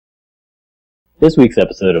This week's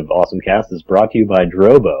episode of Awesome Cast is brought to you by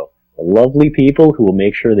Drobo, the lovely people who will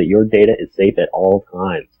make sure that your data is safe at all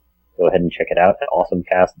times. Go ahead and check it out at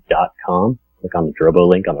awesomecast.com. Click on the Drobo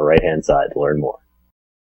link on the right-hand side to learn more.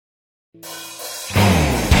 I'm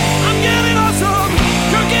getting awesome,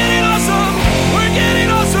 you're getting awesome, we're getting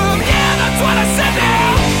awesome, yeah, that's what I said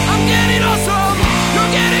now. I'm getting awesome, you're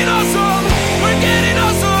getting awesome, we're getting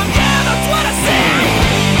awesome, yeah, that's what I said.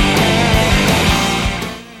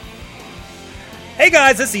 Hey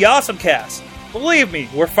guys, it's the Awesome Cast. Believe me,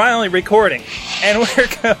 we're finally recording, and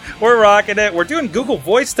we're rocking it. We're doing Google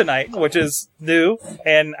Voice tonight, which is new,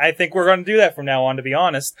 and I think we're going to do that from now on, to be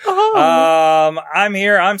honest. I'm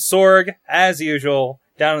here, I'm Sorg, as usual,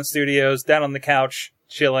 down in the studios, down on the couch,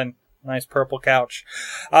 chilling. Nice purple couch.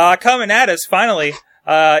 Coming at us, finally,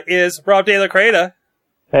 is Rob De La Creta.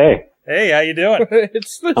 Hey. Hey, how you doing?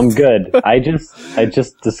 I'm good. I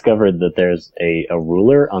just discovered that there's a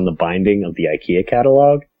ruler on the binding of the IKEA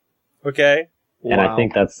catalog. Okay. And I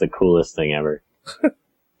think that's the coolest thing ever.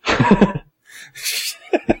 Hey,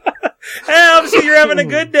 obviously you're having a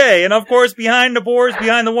good day. And of course, behind the boards,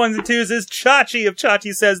 behind the ones and twos is Chachi of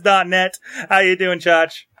ChachiSays.net. How you doing,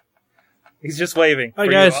 Chach? He's just waving. Hi,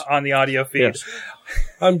 guys. On the audio feed. Yes.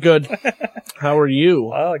 I'm good. How are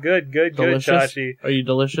you? Oh, good, Delicious? Chachi. Are you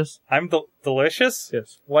delicious? I'm delicious?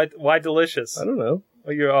 Yes. Why delicious? I don't know. Oh,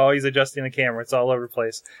 you're always adjusting the camera. It's all over the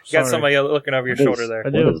place. You got Sorry. somebody looking over your shoulder there.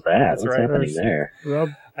 What is that? What's right. happening there? Rob?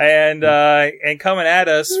 And coming at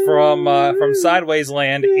us from Sideways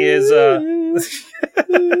Land is Mr.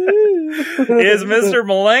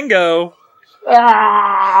 Malengo.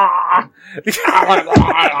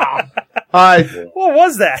 Hi. What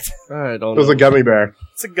was that? I don't It was know. a gummy bear.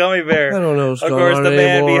 It's a gummy bear. I don't know what's Of going course, on the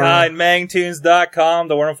man anymore. behind MangTunes.com,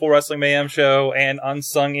 the Wonderful Wrestling Mayhem Show, and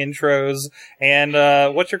Unsung Intros. And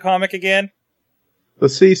what's your comic again? The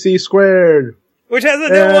CC squared. Which has a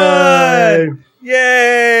new Yay. one!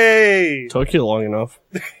 Yay! Took you long enough.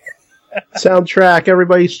 Soundtrack.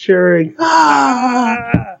 Everybody's cheering.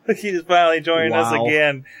 He's finally joining us Wow.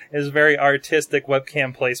 again. His very artistic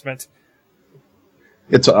webcam placement.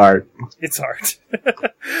 It's art. It's art.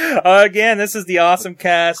 Again, this is the Awesome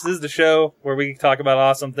Cast. This is the show where we talk about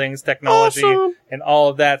awesome things, technology, Awesome. and all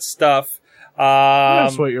of that stuff.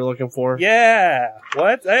 That's what you're looking for. Yeah.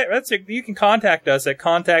 What? Hey, you can contact us at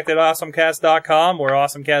contact@awesomecast.com or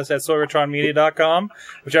awesomecast@sorgatronmedia.com,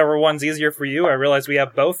 whichever one's easier for you. I realize we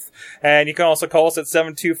have both. And you can also call us at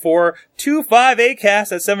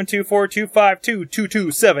 724-25-ACAST at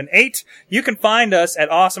 724-252-2278. You can find us at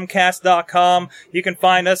awesomecast.com. You can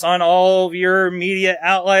find us on all of your media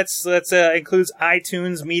outlets. That includes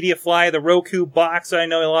iTunes, MediaFly, the Roku box. I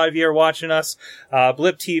know a lot of you are watching us.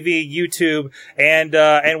 Blip TV, YouTube. And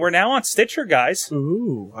we're now on Stitcher, guys.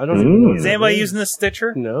 Ooh, I don't even know. what Is that anybody is. using the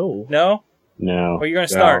Stitcher? No. No? No. Or you're going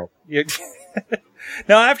to start?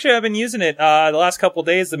 No, actually, I've been using it the last couple of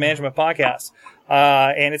days, the Management Podcast.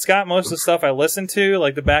 And it's got most of the stuff I listen to,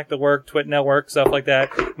 like the Back to Work, Twit Network, stuff like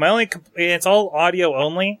that. It's all audio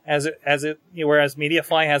only, whereas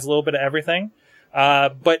MediaFly has a little bit of everything.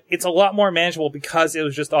 But it's a lot more manageable because it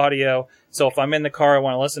was just audio. So if I'm in the car, I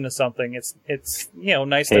want to listen to something. It's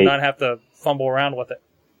nice to not have to fumble around with it.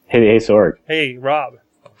 Hey, Sorg. Hey, Rob.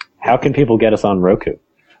 How can people get us on Roku?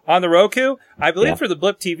 On the Roku, I believe Yeah. for the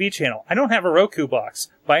Blip TV channel. I don't have a Roku box,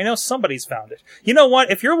 but I know somebody's found it. You know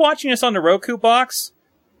what? If you're watching us on the Roku box,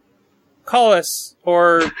 call us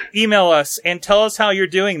or email us and tell us how you're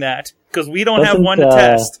doing that, because we don't have one to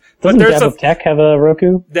test. But Doesn't there's Dabotech have a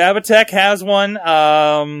Roku? Davatech has one.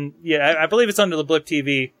 I believe it's under the Blip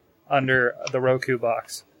TV, under the Roku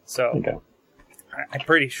box. So Okay. I'm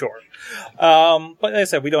pretty sure. But like I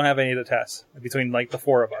said, we don't have any of the tests between like the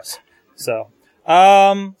four of us. So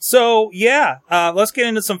let's get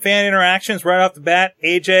into some fan interactions right off the bat.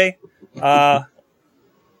 AJ,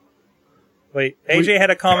 AJ had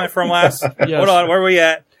a comment from last. Yes. Hold on, where are we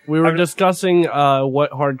at? We were discussing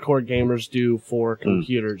what hardcore gamers do for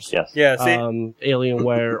computers. Yes. Yeah, see,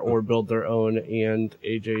 Alienware or build their own, and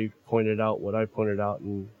AJ pointed out what I pointed out,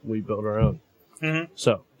 and we built our own. Mhm.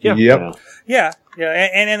 So, yeah. Yep. yeah,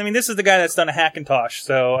 and I mean, this is the guy that's done a Hackintosh,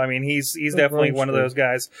 so I mean, he's definitely one of those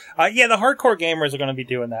guys. The hardcore gamers are going to be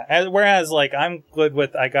doing that. Whereas, like, I'm good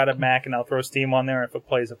with I got a Mac and I'll throw Steam on there if it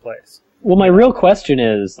plays, it plays. Well, my real question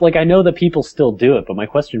is, like, I know that people still do it, but my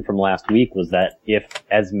question from last week was that if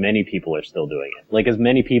as many people are still doing it, like as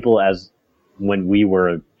many people as when we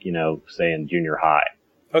were, say in junior high,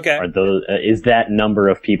 Okay. are those, is that number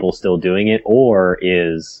of people still doing it, or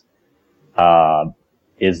is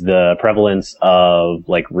the prevalence of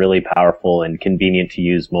like really powerful and convenient to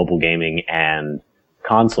use mobile gaming and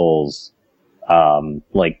consoles,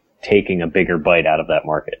 like taking a bigger bite out of that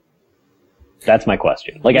market? That's my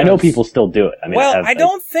question. Like, I know people still do it. I mean, Well, I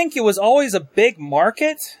don't think it was always a big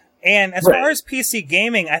market. And as Right. far as PC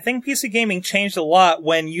gaming, I think PC gaming changed a lot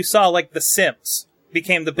when you saw, like, The Sims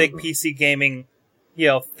became the big PC gaming,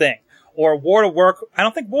 thing. Or World of Warcraft. I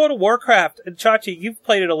don't think World of Warcraft, Chachi, you've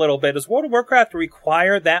played it a little bit. Does World of Warcraft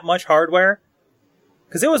require that much hardware?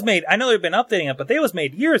 Because it was made, I know they've been updating it, but it was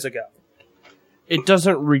made years ago. It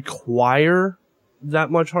doesn't require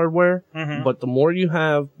that much hardware, but the more you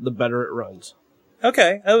have, the better it runs.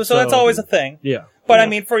 Okay, so that's always a thing. Yeah. But I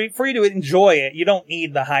mean, for you to enjoy it, you don't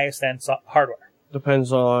need the highest end hardware.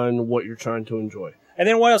 Depends on what you're trying to enjoy. And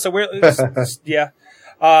then what else? So yeah.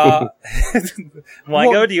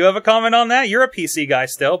 Miko, do you have a comment on that? You're a PC guy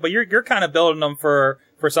still, but you're kind of building them for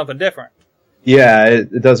something different. Yeah,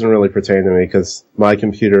 it doesn't really pertain to me because my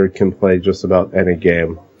computer can play just about any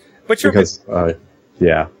game. But you're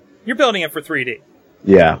building it for 3D.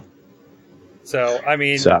 Yeah. So, I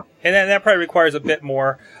mean, So. and that probably requires a bit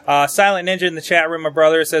more. Silent Ninja in the chat room, my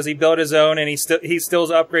brother, says he built his own and he still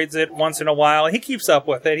upgrades it once in a while. He keeps up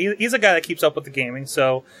with it. He's a guy that keeps up with the gaming,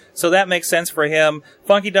 so that makes sense for him.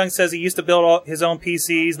 Funky Dunk says he used to build his own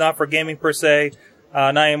PCs, not for gaming per se.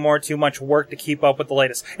 Not anymore, too much work to keep up with the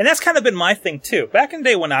latest. And that's kind of been my thing too. Back in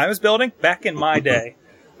the day when I was building,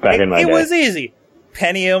 it was easy.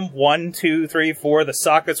 Pentium 1, 2, 3, 4. The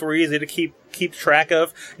sockets were easy to keep track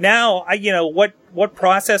of. Now, what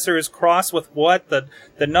processors cross with what, the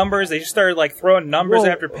numbers, they just started like throwing numbers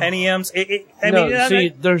after Pentiums.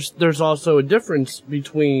 There's also a difference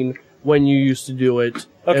between when you used to do it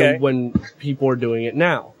and when people are doing it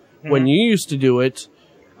now. Mm-hmm. When you used to do it,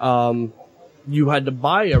 you had to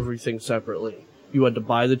buy everything separately. You had to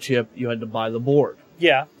buy the chip, you had to buy the board.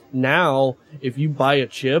 Yeah. Now, if you buy a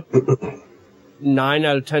chip, 9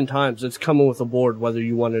 out of 10 times it's coming with a board whether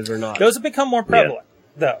you want it or not. Those have become more prevalent,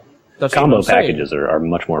 though. That's combo packages are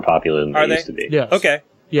much more popular than they used to be. Yes. Okay.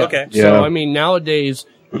 Yeah. Okay. So, I mean, nowadays,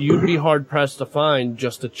 you'd be hard-pressed to find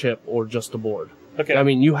just a chip or just a board. Okay. I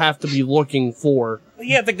mean, you have to be looking for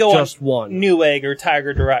you have to go just on one. Newegg or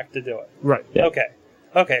Tiger Direct to do it. Right. Yeah.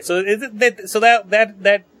 Okay. So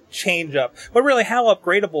that change up. But really, how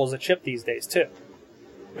upgradable is a chip these days, too?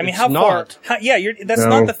 I mean, It's how not. far? That's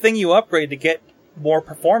not the thing you upgrade to get more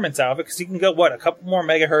performance out of it, because you can go a couple more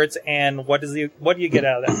megahertz, and what do you get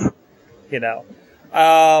out of that?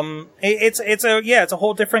 It's a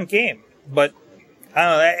whole different game. But I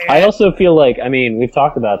don't know. I also feel like, I mean, we've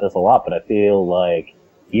talked about this a lot, but I feel like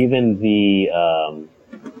even the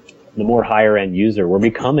more higher end user, we're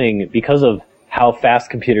becoming, because of how fast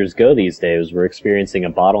computers go these days, we're experiencing a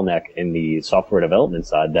bottleneck in the software development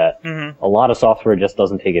side that a lot of software just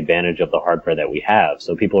doesn't take advantage of the hardware that we have.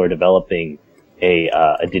 So people are developing a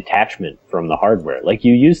detachment from the hardware. Like,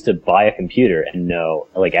 you used to buy a computer and know,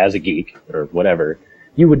 like, as a geek or whatever,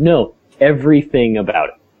 you would know everything about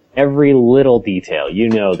it. Every little detail. You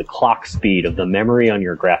know the clock speed of the memory on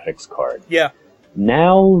your graphics card. Yeah.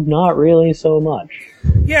 Now, not really so much.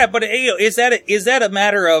 Yeah, but is that a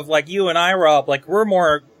matter of, like, you and I, Rob, like, we're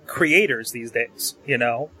more creators these days,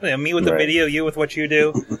 me with the video, you with what you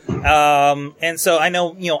do. And so I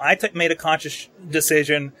know, I made a conscious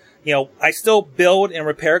decision. I still build and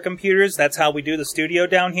repair computers. That's how we do the studio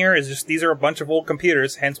down here, is just, these are a bunch of old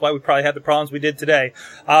computers, hence why we probably had the problems we did today.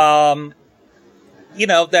 So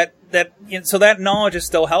that knowledge is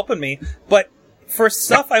still helping me. But for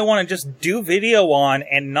stuff I want to just do video on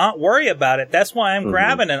and not worry about it, that's why I'm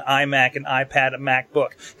grabbing an iMac, an iPad, a MacBook,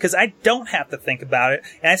 because I don't have to think about it,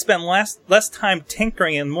 and I spend less time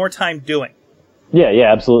tinkering and more time doing. Yeah,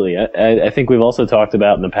 absolutely. I think we've also talked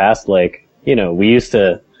about in the past, like,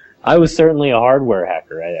 I was certainly a hardware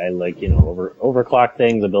hacker. I like, overclock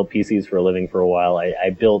things. I built PCs for a living for a while. I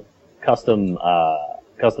built custom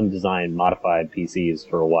designed modified PCs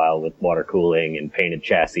for a while with water cooling and painted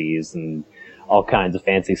chassis and all kinds of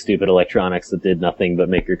fancy, stupid electronics that did nothing but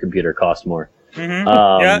make your computer cost more.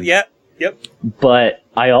 Yep. But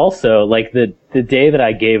I also, like, the day that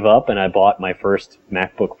I gave up and I bought my first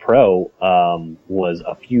MacBook Pro, was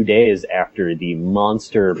a few days after the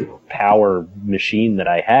monster power machine that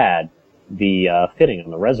I had, the fitting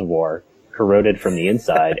on the reservoir corroded from the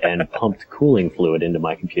inside and pumped cooling fluid into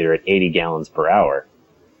my computer at 80 gallons per hour.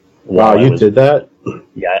 Wow, you did that?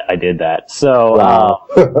 Yeah, I did that. So, wow.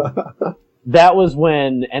 That was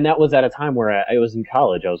that was at a time where I was in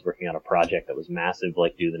college. I was working on a project that was massive,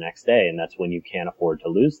 like, due the next day, and that's when you can't afford to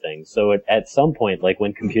lose things. So at some point, like,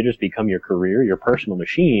 when computers become your career, your personal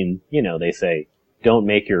machine, they say, don't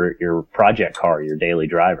make your project car your daily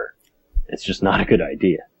driver. It's just not a good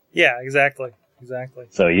idea. Yeah, exactly. Exactly.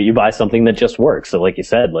 So you buy something that just works. So like you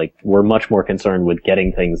said, like we're much more concerned with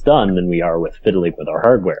getting things done than we are with fiddling with our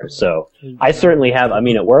hardware. So I certainly have,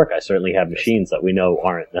 at work, I certainly have machines that we know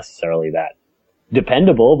aren't necessarily that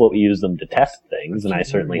dependable, but we use them to test things. And I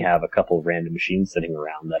certainly have a couple of random machines sitting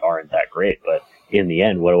around that aren't that great. But in the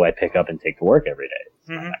end, what do I pick up and take to work every day? It's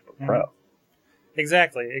my MacBook Pro.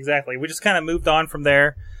 Exactly. We just kind of moved on from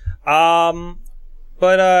there.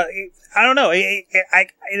 But I don't know.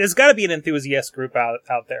 There's got to be an enthusiast group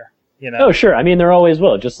out there, you know? Oh, sure. I mean, there always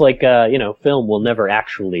will. Just like, film will never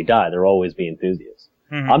actually die. There'll always be enthusiasts.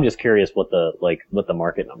 I'm just curious what the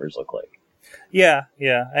market numbers look like. Yeah.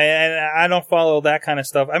 And I don't follow that kind of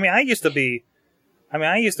stuff. I mean, I used to be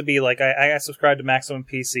like, I subscribed to Maximum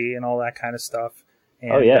PC and all that kind of stuff.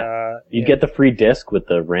 And, you get the free disc with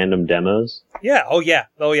the random demos. Yeah. Oh yeah.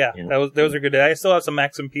 Those are good. I still have some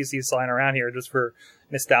Maximum PCs lying around here just for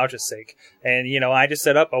nostalgia's sake. And, I just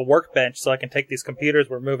set up a workbench so I can take these computers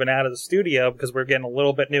we're moving out of the studio because we're getting a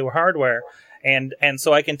little bit new hardware. And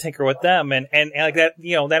so I can tinker with them and like that,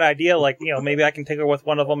 that idea, like, maybe I can tinker with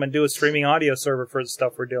one of them and do a streaming audio server for the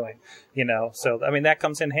stuff we're doing, so, I mean, that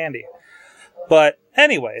comes in handy. But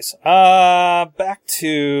anyways, back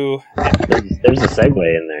to... There's a segue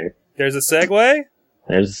in there. There's a segue?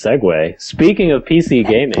 There's a segue. Speaking of PC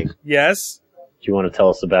gaming. Yes? Do you want to tell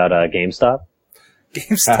us about GameStop?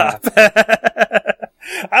 GameStop.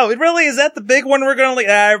 Oh, really? Is that the big one we're going to...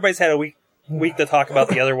 everybody's had a week to talk about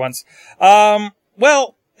the other ones.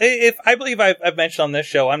 Well, I believe I've mentioned on this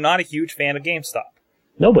show, I'm not a huge fan of GameStop.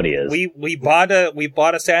 Nobody is. We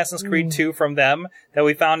bought Assassin's Creed 2 from them that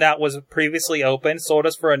we found out was previously open, sold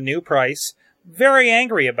us for a new price. Very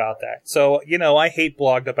angry about that. So, I hate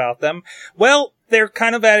blogged about them. Well, they're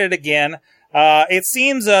kind of at it again. It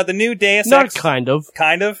seems the new Deus Ex... Not kind of.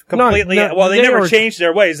 Kind of? Completely. Well, they never changed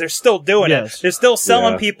their ways. They're still doing it. They're still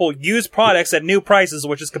selling people used products at new prices,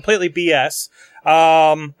 which is completely BS.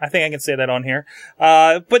 I think I can say that on here.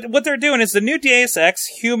 But what they're doing is the new Deus Ex,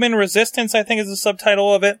 Human Resistance, I think is the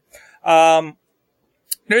subtitle of it.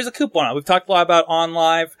 There's a coupon on it. We've talked a lot about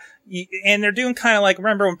OnLive. And they're doing kind of like,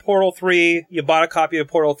 remember when Portal 3, you bought a copy of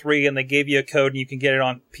Portal 3 and they gave you a code and you can get it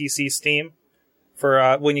on PC Steam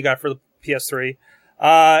for, when you got for the PS3.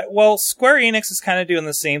 Well, Square Enix is kind of doing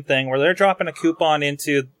the same thing where they're dropping a coupon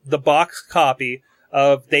into the box copy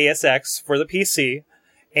of Deus Ex for the PC.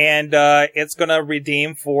 And, it's gonna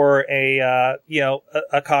redeem for a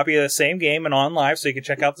copy of the same game and OnLive so you can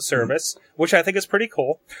check out the service, which I think is pretty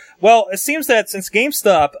cool. Well, it seems that since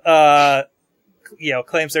GameStop,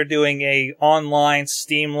 claims they're doing a online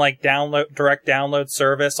Steam-like direct download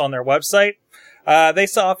service on their website, they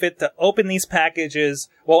saw fit to open these packages,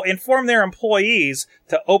 inform their employees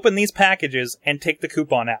to open these packages and take the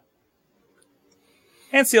coupon out.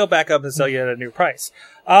 And seal back up and sell you at a new price.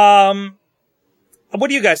 What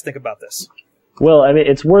do you guys think about this? Well, I mean,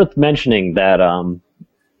 it's worth mentioning that,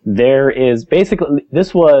 there is basically,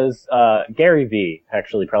 this was, Gary Vee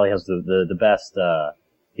actually probably has the best,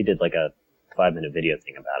 he did like a 5-minute video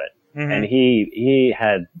thing about it. Mm-hmm. And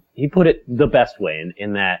he put it the best way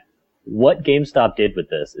in that what GameStop did with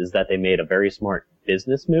this is that they made a very smart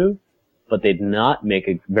business move, but they did not make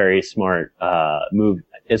a very smart, move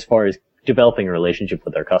as far as developing a relationship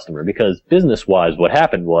with their customer. Because business-wise, what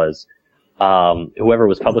happened was, whoever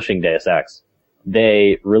was publishing Deus Ex,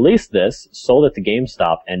 they released this, sold it to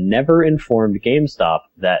GameStop, and never informed GameStop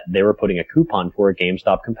that they were putting a coupon for a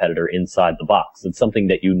GameStop competitor inside the box. It's something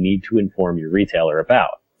that you need to inform your retailer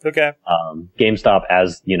about. Okay. GameStop,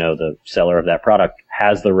 as, the seller of that product,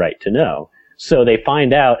 has the right to know. So they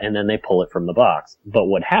find out, and then they pull it from the box. But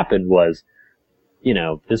what happened was,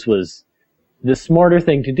 this was, the smarter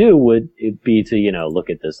thing to do would be to, look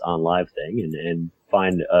at this OnLive thing and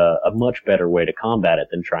find a much better way to combat it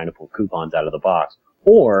than trying to pull coupons out of the box.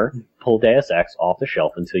 Or pull Deus Ex off the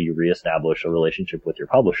shelf until you reestablish a relationship with your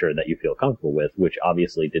publisher that you feel comfortable with, which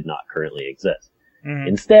obviously did not currently exist. Mm-hmm.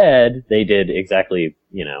 Instead, they did exactly,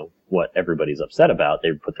 what everybody's upset about.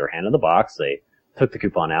 They put their hand in the box, they took the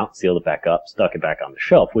coupon out, sealed it back up, stuck it back on the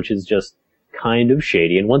shelf, which is just kind of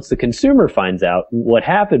shady. And once the consumer finds out, what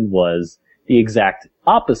happened was the exact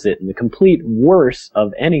opposite and the complete worst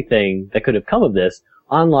of anything that could have come of this.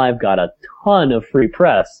 OnLive got a ton of free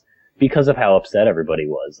press because of how upset everybody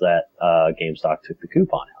was that GameStop took the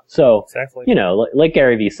coupon out. So, exactly. Like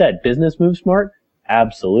Gary Vee said, business move smart?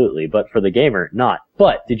 Absolutely. But for the gamer, not.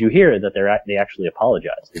 But did you hear that they actually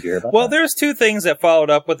apologized? Did you hear about that? Well, there's two things that followed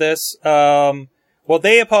up with this.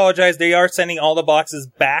 They apologized. They are sending all the boxes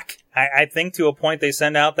back. I think to a point they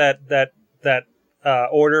send out that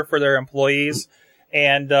order for their employees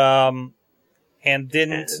and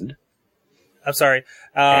didn't. I'm sorry.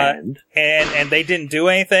 And they didn't do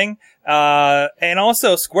anything. And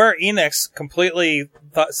also Square Enix completely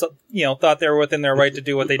thought they were within their right to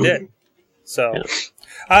do what they did. So,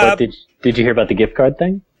 but did you hear about the gift card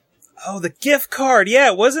thing? Oh, the gift card. Yeah,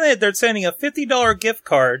 wasn't it? They're sending a $50 gift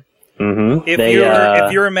card. Mm-hmm.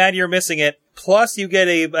 If you're mad you're missing it, plus you get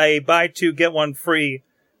a buy two, get one free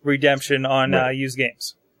redemption on used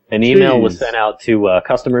games. An email was sent out to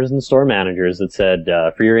customers and store managers that said,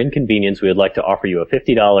 for your inconvenience, we would like to offer you a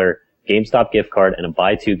 $50 GameStop gift card and a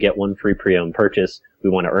buy two, get one free pre-owned purchase. We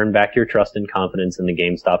want to earn back your trust and confidence in the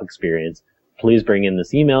GameStop experience. Please bring in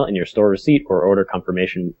this email and your store receipt or order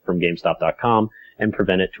confirmation from GameStop.com and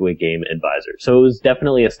prevent it to a game advisor. So it was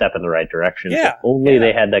definitely a step in the right direction. Yeah. If only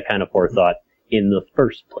they had that kind of forethought in the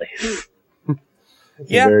first place.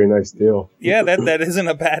 It's a very nice deal. Yeah, that isn't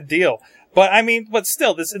a bad deal. But I mean, but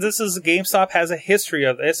still, this is GameStop has a history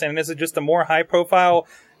of this, and this is just a more high profile,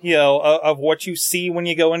 of what you see when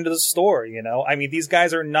you go into the store. I mean, these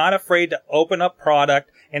guys are not afraid to open up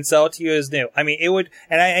product and sell it to you as new. I mean, it would,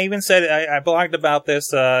 and I even said I blogged about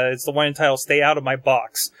this. It's the one entitled "Stay Out of My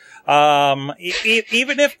Box."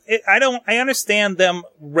 Even if I understand them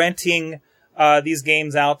renting these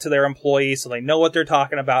games out to their employees so they know what they're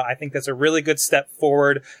talking about. I think that's a really good step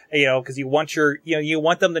forward, because you want you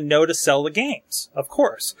want them to know to sell the games, of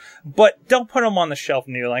course. But don't put them on the shelf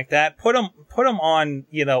new like that. Put them on,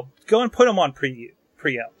 go and put them on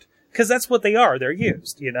pre-owned. Because that's what they are. They're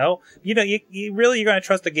used, you really, you're going to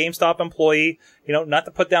trust a GameStop employee, not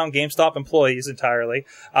to put down GameStop employees entirely.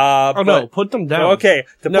 No, put them down. Okay.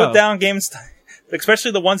 Put down GameStop,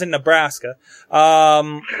 especially the ones in Nebraska.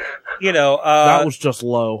 That was just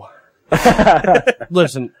low.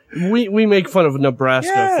 Listen, we make fun of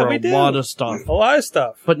Nebraska for a lot of stuff. A lot of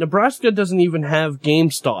stuff. But Nebraska doesn't even have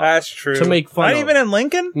GameStop. That's true. To make fun Not of. even in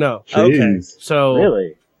Lincoln? No. Jeez. Okay. So.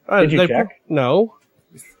 Really? Did you check? No.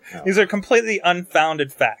 These are completely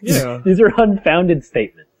unfounded facts. Yeah. These are unfounded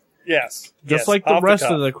statements. Yes. Just like the rest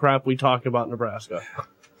of the crap we talk about Nebraska.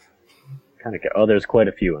 There's quite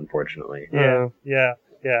a few, unfortunately. Yeah.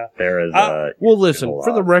 There is. Well, listen,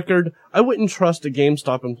 for the record, I wouldn't trust a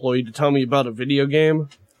GameStop employee to tell me about a video game,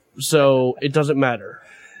 so it doesn't matter.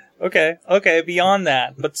 Okay, beyond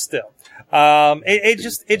that, but still.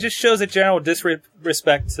 It just shows a general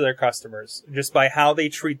disrespect to their customers, just by how they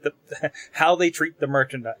treat the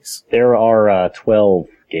merchandise. There are 12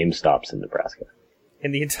 GameStops in Nebraska.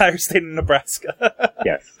 In the entire state of Nebraska.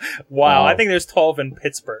 Yes. Wow, I think there's 12 in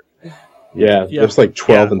Pittsburgh. Yeah, there's like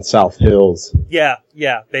 12 in South Hills. Yeah,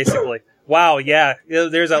 basically. Wow, yeah,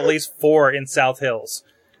 there's at least 4 in South Hills.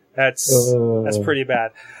 That's pretty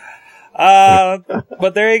bad.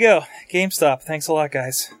 But there you go. GameStop. Thanks a lot,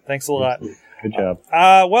 guys. Thanks a lot. Good job.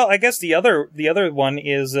 Well, I guess the other one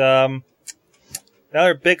is, another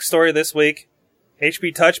big story this week.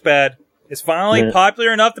 HP Touchpad is finally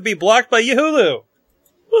popular enough to be blocked by Hulu.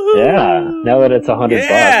 Woo-hoo! Yeah, now that it's $100.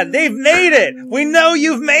 Yeah, they've made it. We know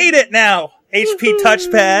you've made it now. HP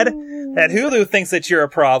Touchpad. That Hulu thinks that you're a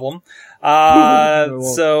problem. Wow,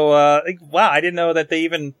 I didn't know that they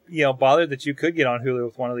even, bothered that you could get on Hulu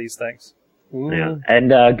with one of these things. Yeah.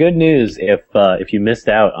 And, good news, if you missed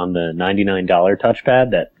out on the $99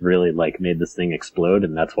 touchpad that really, made this thing explode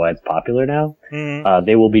and that's why it's popular now,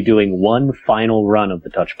 they will be doing one final run of the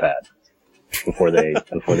touchpad before they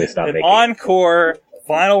stop making it. Encore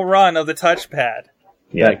final run of the touchpad.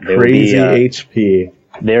 Yeah, that crazy HP.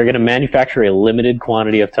 They're going to manufacture a limited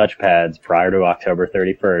quantity of touchpads prior to October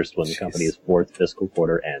 31st when the company's fourth fiscal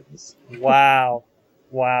quarter ends. Wow.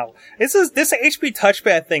 This HP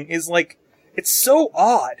touchpad thing is it's so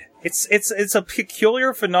odd. It's a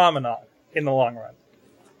peculiar phenomenon in the long run.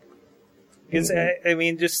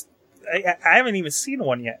 I haven't even seen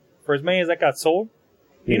one yet. For as many as that got sold.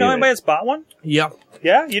 You know anybody that's bought one? Yeah.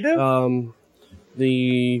 Yeah, you do?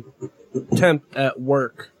 The temp at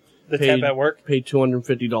work. Temp at work? Paid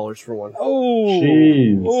 $250 for one. Oh.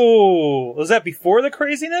 Jeez. Oh. Was that before the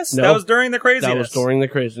craziness? No. That was during the craziness? That was during the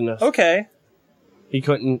craziness. Okay. He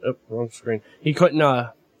couldn't, wrong screen. He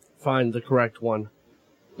couldn't, find the correct one.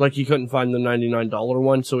 He couldn't find the $99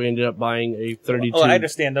 one, so he ended up buying a 32. Oh, I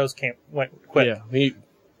understand those went quick. Yeah, he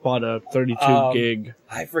bought a 32 gig.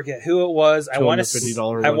 I forget who it was. I want to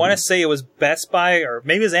say it was Best Buy, or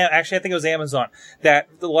maybe it was, actually I think it was Amazon. That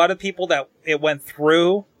a lot of people that it went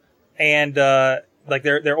through, and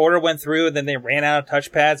their order went through, and then they ran out of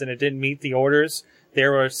touchpads, and it didn't meet the orders. They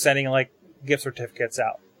were sending gift certificates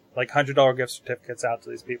out, $100 gift certificates out to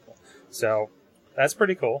these people. So that's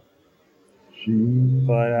pretty cool.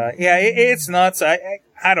 But it's nuts. I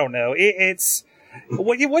don't know.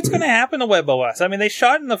 What's going to happen to WebOS? I mean, they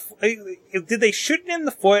shot in the. Did they shoot it in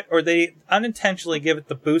the foot, or they unintentionally give it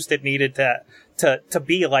the boost it needed to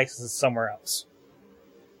be licensed somewhere else?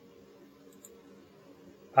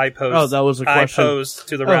 I posed. Oh, that was a question. I posed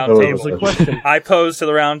to the round that table. was a question. I posed to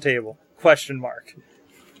the round table. Question mark.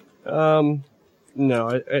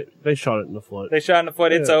 No, they shot it in the foot. They shot in the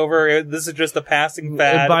foot. It's over. This is just a passing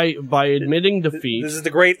fad. By admitting defeat. This is the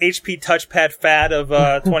great HP touchpad fad of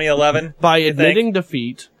 2011. By admitting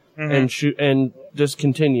defeat and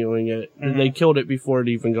discontinuing it, they killed it before it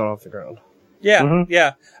even got off the ground. Yeah,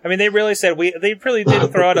 yeah. I mean, they really said they really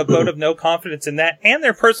did throw out a vote of no confidence in that and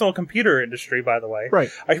their personal computer industry, by the way.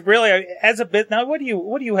 Right. As a bit now, what do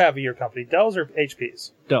you have in your company? Dell's or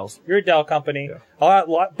HP's? Dell's. You're a Dell company. Yeah. A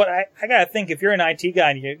lot, but I gotta think if you're an IT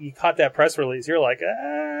guy and you caught that press release, you're like,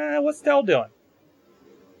 what's Dell doing?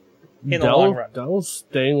 In the long run, Dell's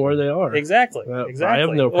staying where they are. Exactly. Exactly. I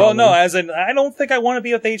have no problem. Well, no, as in, I don't think I want to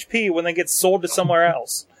be with HP when they get sold to somewhere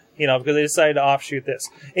else. Because they decided to offshoot this.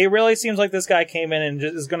 It really seems like this guy came in and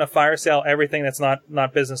just is going to fire sale everything that's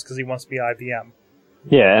not business because he wants to be IBM.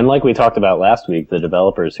 Yeah, and like we talked about last week, the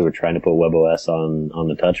developers who were trying to put WebOS on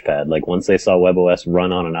the touchpad, like once they saw WebOS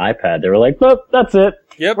run on an iPad, they were like, nope, that's it.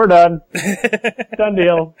 Yep. We're done. Done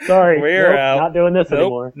deal. Sorry. We're out. Not doing this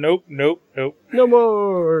anymore. Nope. No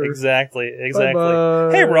more. Exactly.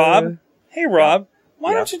 Bye-bye. Hey, Rob.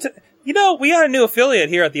 Why don't you... we got a new affiliate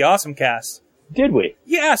here at the Awesome Cast. Did we?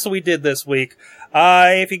 Yeah, so we did this week.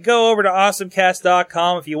 If you go over to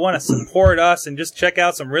awesomecast.com, if you want to support us and just check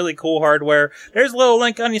out some really cool hardware, there's a little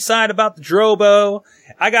link on your side about the Drobo.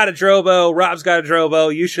 I got a Drobo. Rob's got a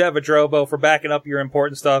Drobo. You should have a Drobo for backing up your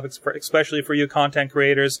important stuff, especially for you content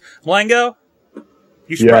creators. Malengo,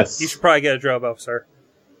 you should probably get a Drobo, sir.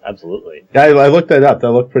 Absolutely. Yeah, I looked that up.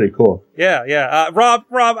 That looked pretty cool. Yeah. Rob,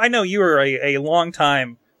 I know you were a long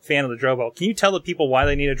time fan of the Drobo. Can you tell the people why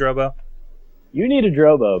they need a Drobo? You need a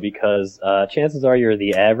Drobo because chances are you're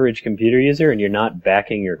the average computer user and you're not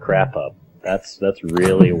backing your crap up. That's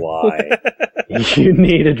really why you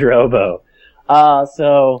need a Drobo.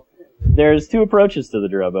 So there's two approaches to the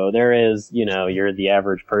Drobo. There is, you're the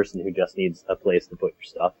average person who just needs a place to put your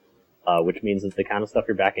stuff, which means that the kind of stuff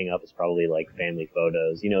you're backing up is probably like family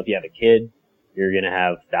photos. If you have a kid, you're going to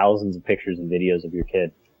have thousands of pictures and videos of your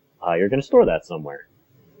kid. You're going to store that somewhere.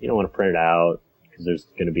 You don't want to print it out because there's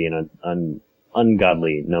going to be an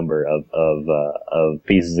ungodly number of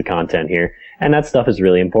pieces of content here, and that stuff is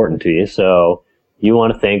really important to you. So you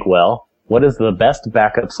want to think, well, what is the best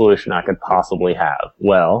backup solution I could possibly have?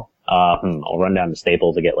 Well, I'll run down to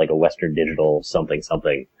Staples to get like a Western Digital something.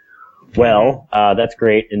 Well, that's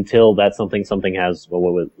great until that something has what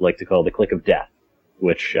we would like to call the click of death,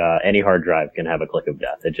 which any hard drive can have a click of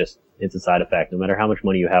death. It's a side effect. No matter how much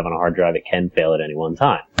money you have on a hard drive, it can fail at any one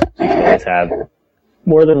time. So you should always have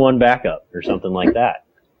more than one backup or something like that.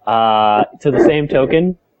 To the same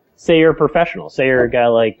token, say you're a professional. Say you're a guy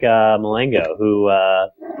like Malengo who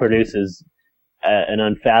produces an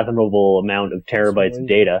unfathomable amount of terabytes of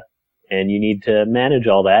data, and you need to manage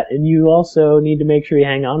all that, and you also need to make sure you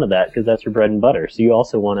hang on to that because that's your bread and butter. So you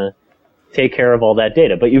also want to take care of all that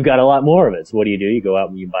data, but you've got a lot more of it. So what do? You go out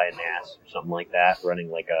and you buy a NAS or something like that, running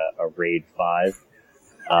like a RAID 5.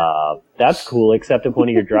 That's cool, except if one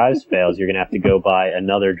of your drives fails, you're going to have to go buy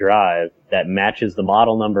another drive that matches the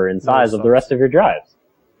model number and size of the rest of your drives.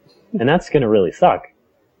 And that's going to really suck.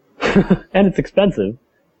 And it's expensive,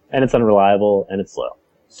 and it's unreliable, and it's slow.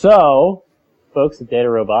 So, folks at Data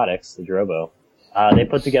Robotics, the Drobo, they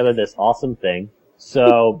put together this awesome thing.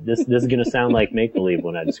 So, this is going to sound like make-believe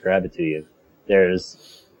when I describe it to you.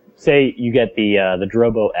 Say you get the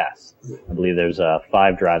Drobo S. I believe there's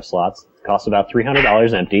 5 drive slots. Costs about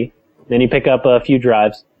 $300 empty. Then you pick up a few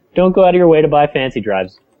drives. Don't go out of your way to buy fancy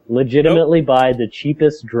drives. Legitimately buy the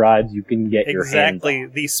cheapest drives you can get your hands on. Exactly.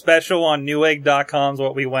 The special on Newegg.com is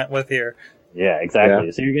what we went with here. Yeah, exactly.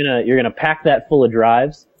 Yeah. So you're gonna pack that full of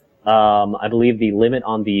drives. I believe the limit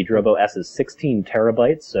on the Drobo S is 16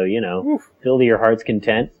 terabytes. So fill to your heart's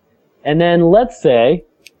content. And then let's say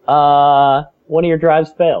one of your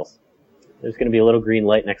drives fails. There's going to be a little green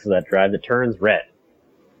light next to that drive that turns red.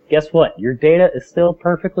 Guess what? Your data is still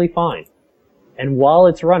perfectly fine. And while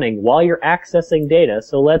it's running, while you're accessing data,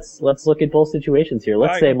 so let's look at both situations here.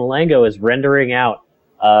 Let's say Malengo is rendering out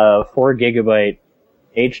a 4 gigabyte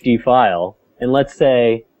HD file, and let's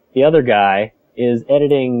say the other guy is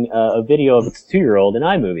editing a video of its 2-year-old in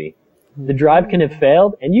iMovie. The drive can have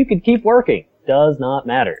failed, and you could keep working. Does not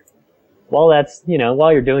matter. While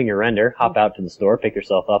you're doing your render, hop out to the store, pick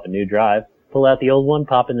yourself up a new drive, pull out the old one,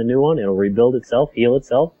 pop in the new one, it'll rebuild itself, heal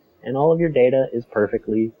itself, and all of your data is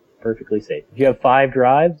perfectly safe. If you have 5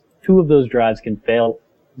 drives, two of those drives can fail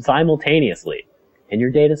simultaneously, and your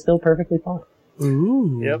data's still perfectly fine.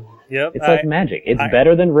 Ooh. Yep. It's like magic. It's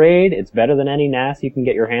better than RAID. It's better than any NAS you can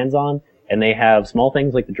get your hands on. And they have small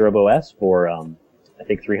things like the Drobo S for, I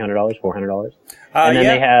think $300, $400. And then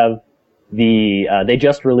they have they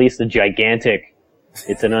just released a gigantic,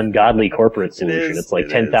 it's an ungodly corporate solution. It's like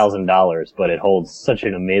 $10,000, but it holds such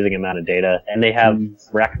an amazing amount of data. And they have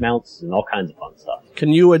rack mounts and all kinds of fun stuff. Can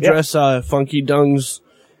you address Funky Dung's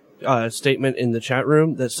statement in the chat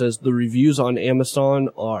room that says the reviews on Amazon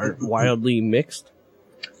are wildly mixed?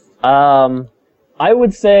 I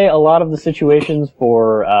would say a lot of the situations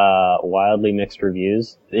for wildly mixed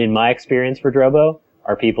reviews, in my experience for Drobo,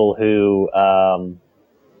 are people who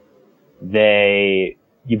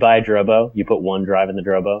you buy a Drobo, you put one drive in the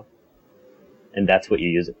Drobo, and that's what you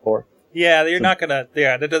use it for. Yeah, you're not gonna.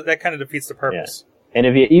 Yeah, that kind of defeats the purpose. Yeah.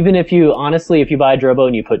 And if you honestly, if you buy a Drobo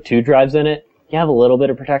and you put two drives in it, you have a little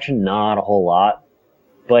bit of protection, not a whole lot.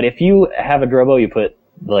 But if you have a Drobo, you put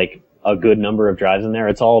like a good number of drives in there.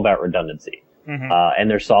 It's all about redundancy. Mm-hmm. And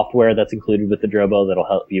there's software that's included with the Drobo that'll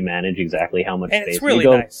help you manage exactly how much space. And it's really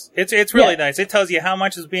nice. It's really nice. It tells you how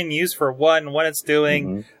much is being used for what and what it's doing.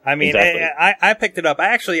 Mm-hmm. I mean, exactly. I picked it up.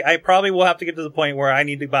 I probably will have to get to the point where I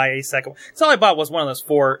need to buy a second one. So all I bought was one of those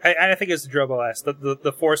I think it's the Drobo S, the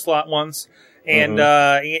 4-slot ones. And,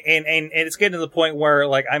 and it's getting to the point where,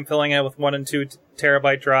 like, I'm filling it with 1 and 2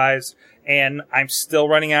 terabyte drives, and I'm still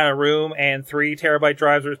running out of room, and 3 terabyte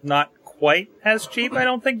drives are not quite as cheap, I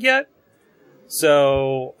don't think, yet.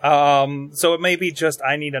 So it may be just,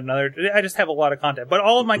 I just have a lot of content. But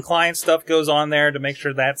all of my client stuff goes on there to make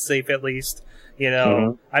sure that's safe at least. You know,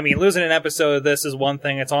 mm-hmm. I mean, losing an episode of this is one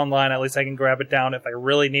thing. It's online. At least I can grab it down if I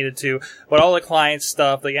really needed to. But all the client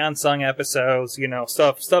stuff, the unsung episodes, you know,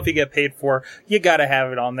 stuff you get paid for, you gotta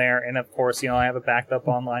have it on there. And of course, you know, I have it backed up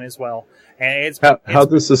online as well. And how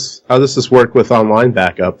does this work with online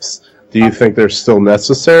backups? Do you think they're still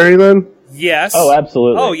necessary then? Yes. Oh,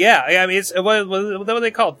 absolutely. Oh, yeah. I mean, it's what are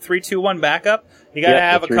they called? 3-2-1 backup. You gotta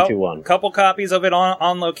have a couple copies of it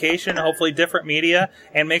on location, hopefully different media,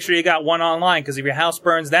 and make sure you got one online, because if your house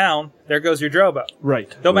burns down, there goes your Drobo.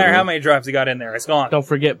 Right. Don't matter how many drives you got in there, it's gone. Don't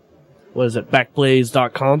forget, what is it,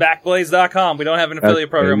 Backblaze.com? Backblaze.com. We don't have an affiliate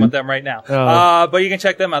program with them right now. But you can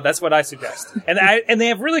check them out. That's what I suggest. And they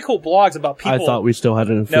have really cool blogs about people. I thought we still had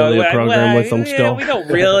an affiliate program with them still. We don't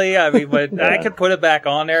really. I mean, but I could put it back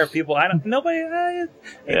on there if people, nobody,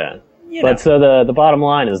 yeah. You know. But so the bottom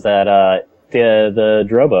line is that, the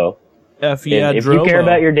Drobo. If you care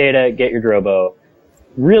about your data, get your Drobo.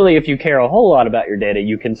 Really, if you care a whole lot about your data,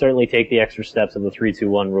 you can certainly take the extra steps of the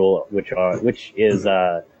 3-2-1 rule, which is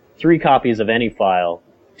 3 copies of any file,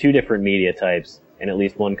 2 different media types, and at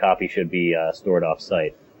least 1 copy should be stored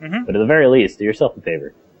off-site. Mm-hmm. But at the very least, do yourself a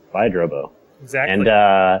favor. Buy a Drobo. Exactly.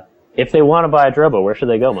 And if they want to buy a Drobo, where should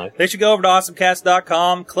they go, Mike? They should go over to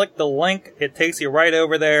awesomecast.com, click the link. It takes you right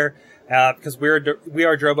over there, because we are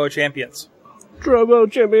Drobo champions.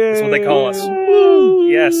 Drobo champions! That's what they call us. Woo!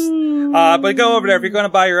 Yes. But go over there. If you're going to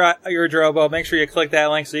buy your Drobo, make sure you click that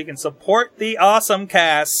link so you can support the Awesome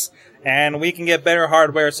Cast, and we can get better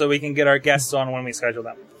hardware so we can get our guests on when we schedule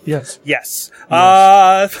them. Yes. Yes.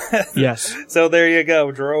 Yes. So there you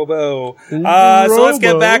go, Drobo. So let's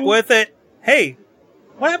get back with it. Hey,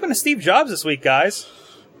 what happened to Steve Jobs this week, guys?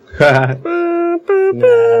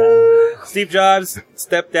 Steve Jobs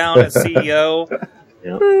stepped down as CEO.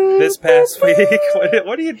 Yep. This past week.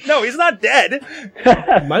 What do you? No, he's not dead.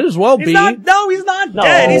 Might as well be. He's not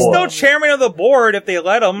dead. He's still chairman of the board if they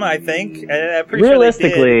let him. I think. I'm pretty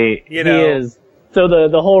realistically, sure they did, he is. So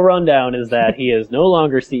the whole rundown is that he is no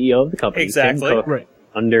longer CEO of the company. Exactly. Tim Cook, right.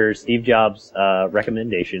 Under Steve Jobs'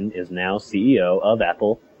 recommendation, is now CEO of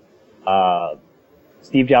Apple.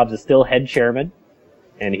 Steve Jobs is still head chairman,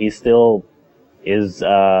 and he still is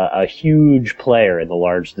a huge player in the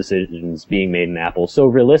large decisions being made in Apple. So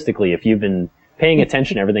realistically, if you've been paying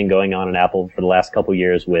attention to everything going on in Apple for the last couple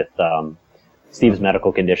years with Steve's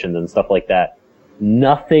medical conditions and stuff like that,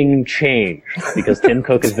 nothing changed because Tim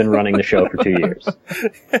Cook has been running the show for 2 years.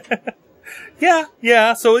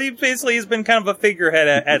 Yeah. So he's been kind of a figurehead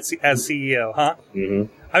as CEO, huh?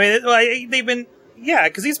 Mm-hmm. I mean,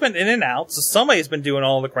 because he's been in and out, so somebody's been doing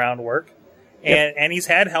all the groundwork. And he's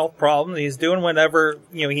had health problems. He's doing whatever,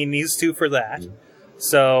 he needs to for that.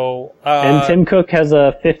 So, and Tim Cook has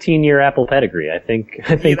a 15-year Apple pedigree. I think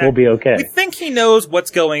we'll be okay. We think he knows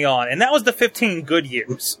what's going on. And that was the 15 good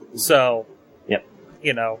years. So, yep.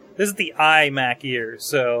 This is the iMac years.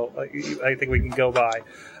 So, I think we can go by.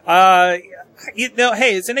 Hey,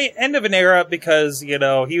 it's an end of an era because, he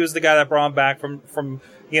was the guy that brought him back from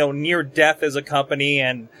near death as a company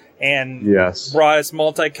and and Yes. brought us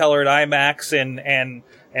multicolored iMacs and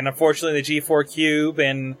unfortunately the G4 Cube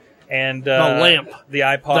and the lamp. the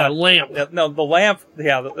iPod. The lamp. No, the lamp.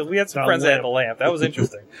 Yeah, we had some The friends that had lamp. the lamp. That was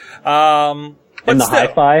interesting. And But the still,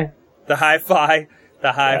 hi-fi? the hi-fi,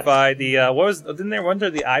 wasn't there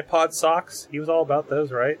the iPod socks? He was all about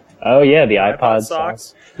those, right? Oh yeah, the iPod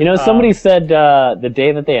socks. You know, somebody said the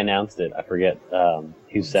day that they announced it, I forget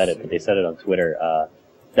who said it, but they said it on Twitter,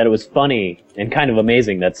 that it was funny and kind of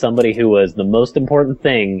amazing that somebody who was the most important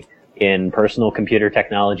thing in personal computer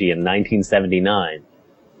technology in 1979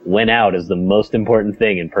 went out as the most important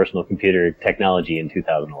thing in personal computer technology in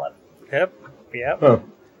 2011. Yep. Huh.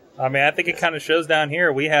 I mean, I think it kind of shows down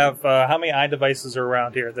here. We have how many iDevices are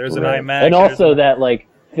around here? There's an iMac, And also that, like,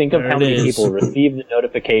 think of There how it many is. people received the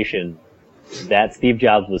notification that Steve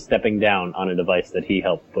Jobs was stepping down on a device that he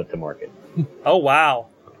helped put to market. Oh wow,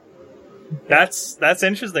 that's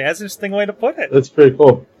interesting. That's an interesting way to put it. That's pretty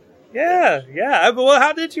cool. Yeah. Well,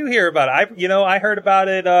 how did you hear about it? I heard about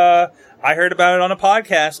it. I heard about it on a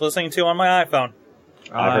podcast, listening to on my iPhone.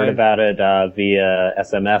 I heard about it via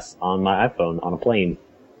SMS on my iPhone on a plane.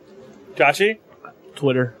 Joshy,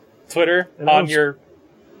 Twitter. on was- your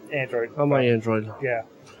Android. On my Android. Yeah.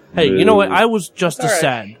 Hey, you know what? I was just It's as all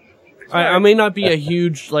right. sad. I may not be a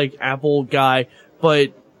huge, like, Apple guy,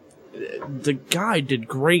 but the guy did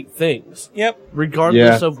great things. Yep.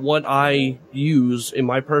 Regardless Yeah. of what I use in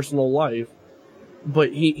my personal life.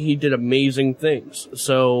 But he did amazing things.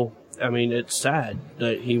 So, I mean, it's sad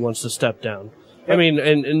that he wants to step down. I Yep. mean,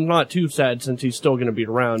 and not too sad since he's still going to be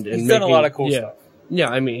around. And He's done a lot of cool yeah. stuff. Yeah,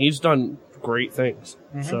 I mean, he's done great things.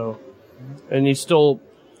 Mm-hmm. So, and he's still,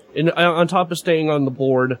 on top of staying on the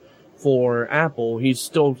board for Apple, he's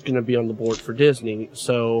still going to be on the board for Disney.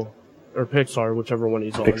 So, or Pixar, whichever one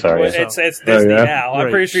he's on. Pixar, Well, yeah. it's Disney yeah. now. I'm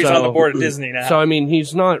Right, pretty sure he's so- on the board of Disney now. So, I mean,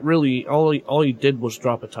 he's not really, all he did was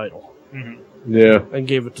drop a title Yeah. and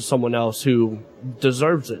gave it to someone else who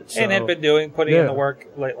deserves it. So, and had been putting in Yeah. the work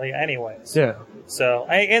lately, anyways. yeah. So,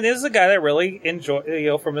 and this is a guy that really enjoyed,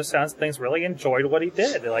 from the sounds of things, really enjoyed what he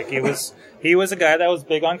did. Like he was a guy that was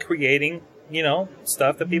big on creating,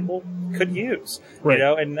 stuff that people could use, Right.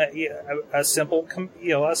 and a simple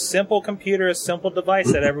computer, a simple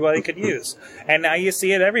device that everybody could use. And now you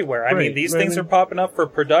see it everywhere. I mean, Right. these I things mean- are popping up for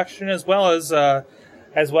production as well as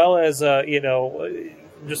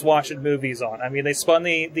just watching movies on. I mean, they spun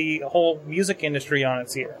the whole music industry on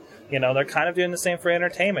its ear. They're kind of doing the same for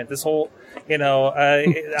entertainment. This whole,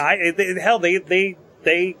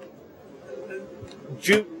 they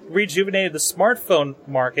rejuvenated the smartphone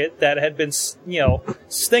market that had been,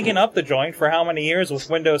 stinking up the joint for how many years with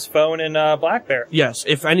Windows Phone and BlackBerry. Yes,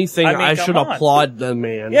 if anything, I mean, I come should on. applaud the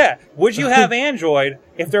man. Yeah, would you have Android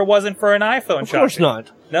if there wasn't for an iPhone? Of course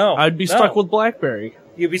not. No, I'd be no. stuck with BlackBerry.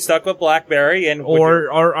 You'd be stuck with BlackBerry, and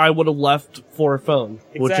Or I would have left for a phone,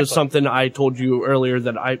 which Exactly. is something I told you earlier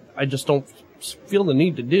that I just don't feel the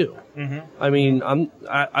need to do. Mm-hmm. I mean,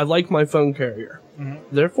 I like my phone carrier. Mm-hmm.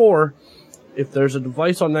 Therefore, if there's a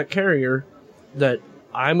device on that carrier that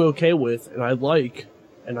I'm okay with and I like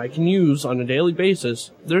and I can use on a daily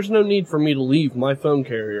basis, there's no need for me to leave my phone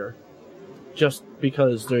carrier just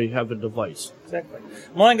because they have a device. exactly.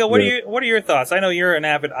 Malenga, what are your thoughts? I know you're an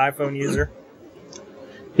avid iPhone user.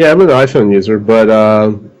 Yeah, I'm an iPhone user, but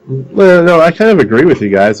no, I kind of agree with you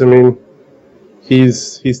guys. I mean,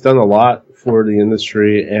 he's done a lot for the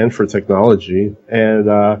industry and for technology, and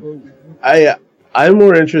I'm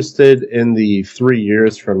more interested in the 3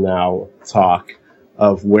 years from now talk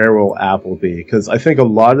of where will Apple be, because I think a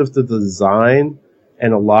lot of the design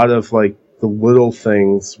and a lot of like the little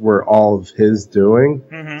things were all of his doing.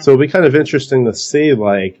 Mm-hmm. So it'll be kind of interesting to see,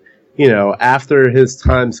 like, after his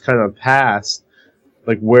time's kind of passed,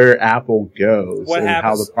 like where Apple goes What and happens?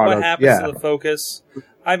 how the product. What happens yeah, to the Focus?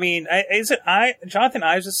 I mean, Jonathan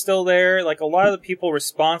Ives is still there. Like a lot of the people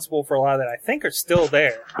responsible for a lot of that, I think, are still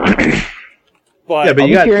there. But yeah, but I'll you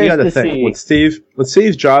be got curious to to think see- when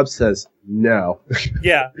Steve Jobs says no,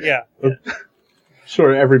 yeah.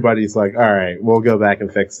 sure everybody's like, all right, we'll go back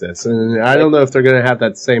and fix this. And I don't know if they're going to have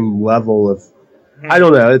that same level of. I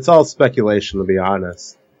don't know. It's all speculation, to be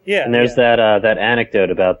honest. Yeah, And there's that anecdote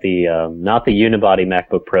about the not the unibody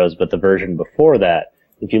MacBook Pros, but the version before that.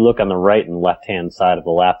 If you look on the right and left-hand side of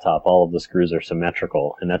the laptop, all of the screws are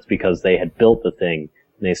symmetrical, and that's because they had built the thing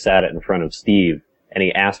and they sat it in front of Steve, and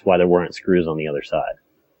he asked why there weren't screws on the other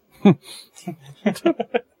side.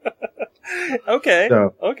 Okay.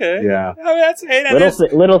 So, Okay. yeah. I mean, that's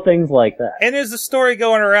and Little things like that. and there's a story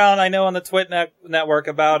going around, I know, on the network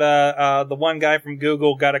about the one guy from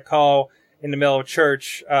Google got a call in the middle of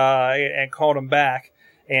church and called him back,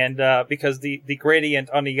 and because the gradient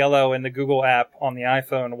on the yellow in the Google app on the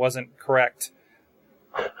iPhone wasn't correct.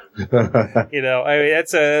 You know, I mean,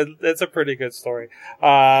 that's a pretty good story.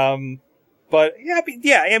 But I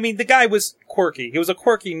mean, the guy was quirky. He was a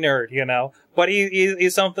quirky nerd, you know, but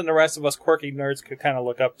he's something the rest of us quirky nerds could kind of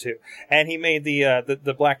look up to. And he made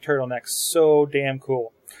the black turtleneck so damn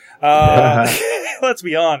cool. Let's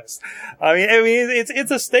be honest. I mean,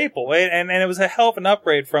 it's a staple, and it was a hell of an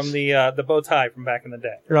upgrade from the bow tie from back in the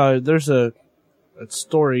day. There's a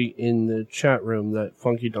story in the chat room that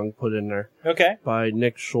Funky Dunk put in there. Okay. By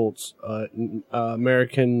Nick Schultz,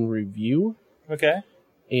 American Review. Okay.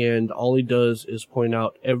 And all he does is point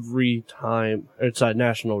out every time, it's a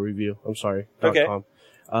National Review, I'm sorry, okay.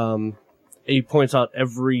 .com. He points out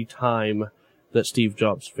every time that Steve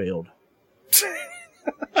Jobs failed.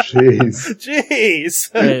 Jeez.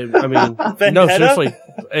 And, I mean, no, seriously.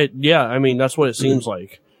 I mean, that's what it seems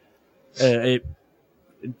like. It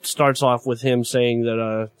starts off with him saying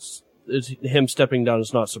that him stepping down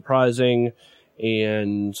is not surprising,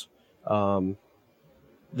 and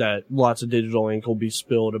that lots of digital ink will be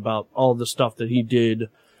spilled about all the stuff that he did,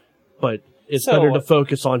 but it's better to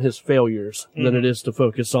focus on his failures than it is to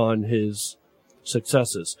focus on his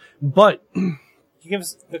successes. But can you give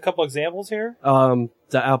us a couple examples here? The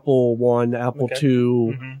Apple One, the Apple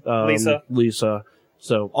II, Lisa.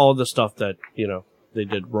 So all the stuff that, you know, they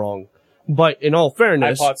did wrong. But in all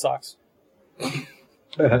fairness, iPod socks.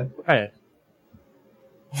 Hey.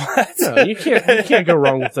 What? No, you can't go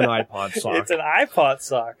wrong with an iPod sock. It's an iPod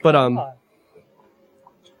sock.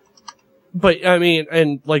 But I mean,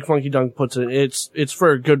 and like Funky Dunk puts it, it's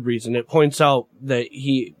for a good reason. It points out that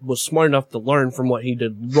he was smart enough to learn from what he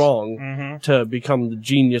did wrong to become the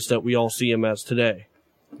genius that we all see him as today.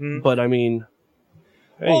 But I mean,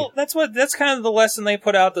 well, that's kind of the lesson they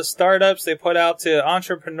put out to startups, they put out to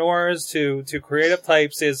entrepreneurs, to creative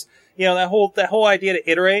types is, you know, that whole idea to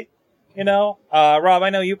iterate. You know, Rob, I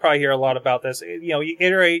know you probably hear a lot about this. You know, you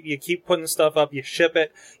iterate, you keep putting stuff up, you ship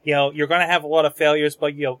it. You know, you're going to have a lot of failures,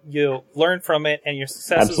 but you'll learn from it, and your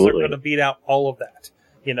successes are going to beat out all of that.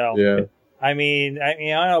 You know, yeah. I mean,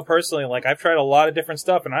 I know personally, like I've tried a lot of different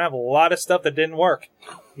stuff, and I have a lot of stuff that didn't work.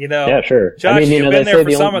 You know, yeah, sure. Josh, I mean, you've been there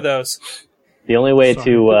for some of those. The only way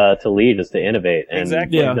to lead is to innovate, and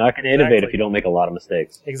exactly. You're not going to innovate if you don't make a lot of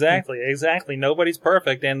mistakes. Exactly. Nobody's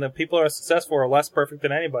perfect, and the people who are successful are less perfect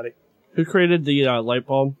than anybody. Who created the light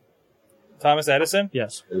bulb? Thomas Edison?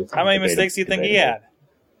 Yes. How many mistakes do you think he had?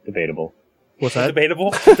 Debatable. What's that?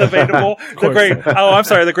 Debatable? The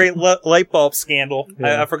great light bulb scandal.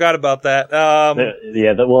 Yeah. I forgot about that.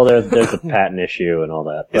 There's a patent issue and all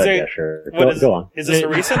that. But sure. Go on. Is this a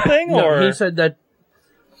recent thing? No, or he said that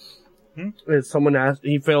someone asked,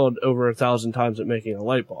 he failed over 1,000 times at making a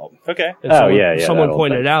light bulb. Okay. And someone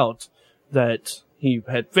pointed out that he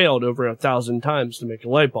had failed over 1,000 times to make a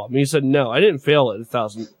light bulb. And he said, no, I didn't fail at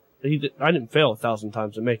 1,000. I didn't fail 1,000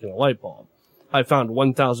 times at making a light bulb. I found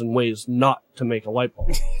 1,000 ways not to make a light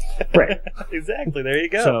bulb. Right. Exactly. There you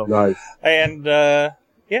go. So, nice. And,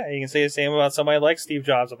 you can say the same about somebody like Steve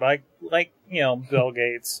Jobs, like, Bill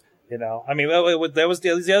Gates. You know, I mean, that was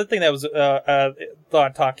the other thing that was,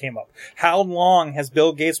 talk came up. How long has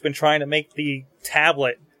Bill Gates been trying to make the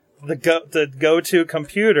tablet the go-to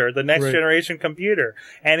computer, the next generation computer?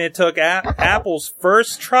 And it took Apple's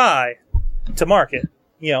first try to market,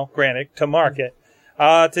 to market,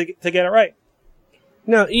 to get it right.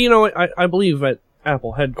 Now, I believe at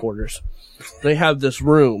Apple headquarters, they have this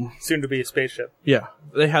room. Soon to be a spaceship. Yeah.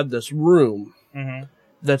 They have this room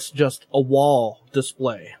that's just a wall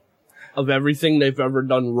display of everything they've ever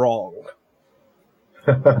done wrong.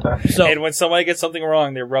 So, and when somebody gets something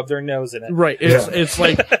wrong, they rub their nose in it. Right. It's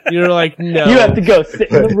like, you're like, no. You have to go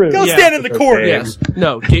sit in the room. Go stand in the corner. Yes.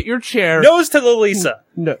 No, get your chair. Nose to the Lisa.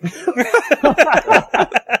 No.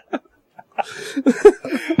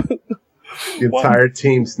 The entire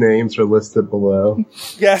team's names are listed below.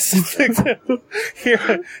 Yes.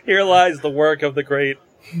 Here lies the work of the great.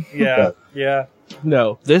 Yeah.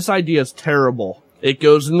 No, this idea is terrible. It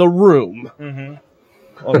goes in the room.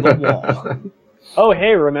 On the wall. Oh,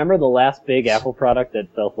 hey, remember the last big Apple product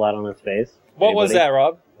that fell flat on its face? What was that,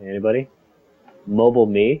 Rob? Anybody? Mobile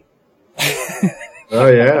Me? Oh,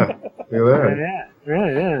 yeah. Look at that.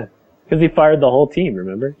 Yeah. Because he fired the whole team,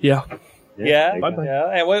 remember? Yeah. Yeah.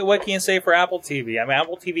 And what can you say for Apple TV? I mean,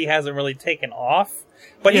 Apple TV hasn't really taken off,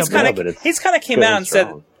 but he's kind of came out and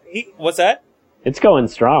said, "What's that?" It's going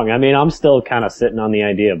strong. I mean, I'm still kind of sitting on the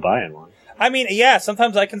idea of buying one. I mean, yeah,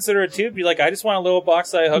 sometimes I consider it too. Be like, I just want a little box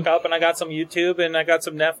that I hook up, and I got some YouTube, and I got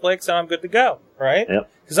some Netflix, and I'm good to go, right? Yep.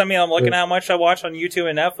 Because I mean, I'm looking at how much I watch on YouTube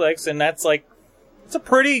and Netflix, and that's like, it's a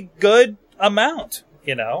pretty good amount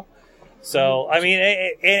you know? So, I mean,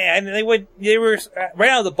 and they were, right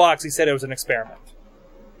out of the box, he said it was an experiment.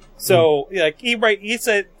 So, like, he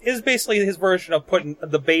said, it's basically his version of putting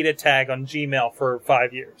the beta tag on Gmail for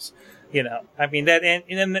 5 years. You know, I mean, that, and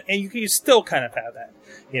you still kind of have that,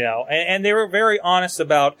 you know, and they were very honest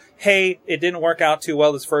about, hey, it didn't work out too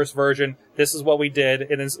well, this first version. This is what we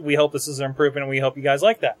did. We hope this is an improvement, and we hope you guys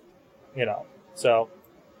like that, you know. So,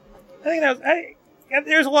 I think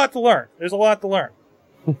there's a lot to learn. There's a lot to learn.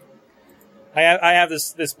 I have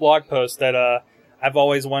this blog post that, I've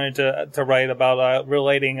always wanted to write about,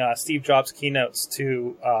 relating, Steve Jobs keynotes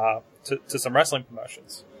to some wrestling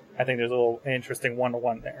promotions. I think there's a little interesting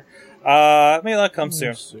one-to-one there. Maybe that'll come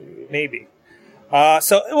soon. Maybe.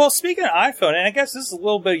 Well, speaking of iPhone, and I guess this is a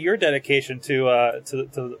little bit of your dedication to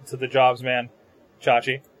the Jobs man,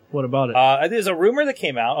 Chachi. What about it? There's a rumor that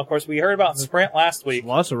came out. Of course, we heard about Sprint last week.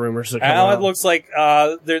 Lots of rumors that come Now out. it looks like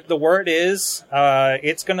the word is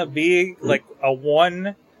it's going to be like a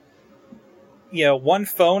one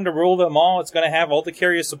phone to rule them all. It's going to have all the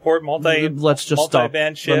carrier support, Let's just stop.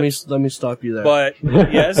 multi-band chips. Let me stop you there. But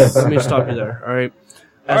yes, Let me stop you there. All right.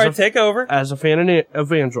 all right, take over. As a fan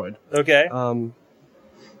of Android, Okay.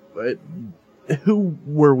 but who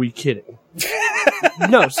were we kidding?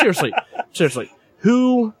 No, seriously.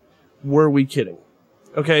 Who were we kidding?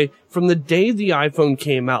 Okay, from the day the iPhone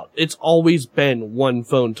came out, it's always been one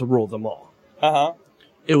phone to rule them all. Uh-huh.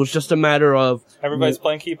 It was just a matter of Everybody's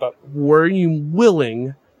playing keep up. were you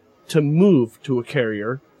willing to move to a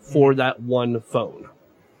carrier for that one phone?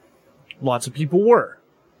 Lots of people were.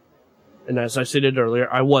 And as I stated earlier,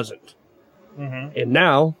 I wasn't. Mm-hmm. And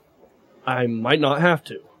now, I might not have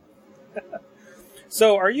to.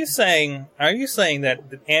 So are you saying that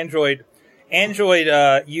the Android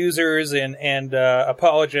users and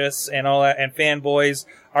apologists and all that and fanboys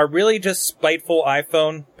are really just spiteful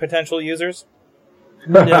iPhone potential users?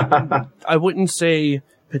 Yeah, I wouldn't say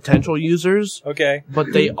potential users, Okay.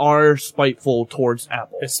 but they are spiteful towards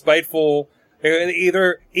Apple. They're spiteful.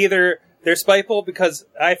 Either they're spiteful because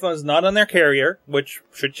iPhone's not on their carrier, which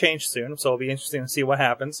should change soon, so it'll be interesting to see what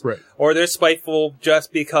happens. Right. Or they're spiteful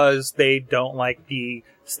just because they don't like the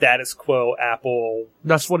status quo Apple.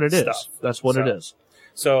 That's what it is. Stuff. That's what it is.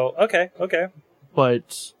 So, okay.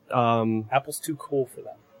 But, Apple's too cool for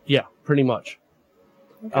them. yeah, pretty much.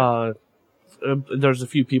 There's a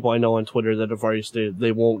few people I know on Twitter that have already stated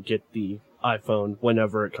they won't get the iPhone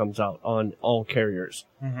whenever it comes out on all carriers.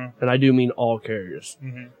 Mm-hmm. And I do mean all carriers.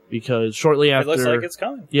 Mm-hmm. Because shortly after... It looks like it's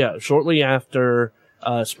coming. Yeah, shortly after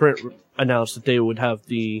Sprint announced that they would have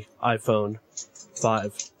the iPhone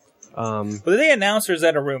 5. But did they announce, or is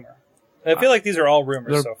that a rumor? I feel like these are all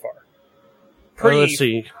rumors so far. Let's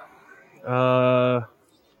see.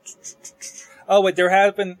 Oh wait, there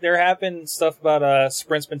have been stuff about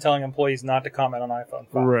Sprint's been telling employees not to comment on iPhone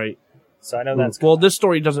 5. Right. So I know that's well. This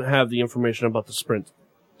story doesn't have the information about the Sprint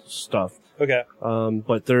stuff. okay.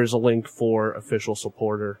 But there's a link for official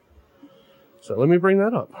supporter. So let me bring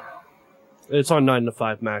that up. It's on 9 to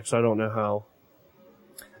 5 Max. I don't know how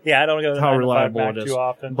Yeah, I don't go to how 9 to 5 reliable Mac it is. too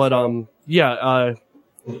often. But so.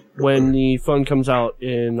 when the phone comes out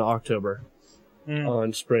in October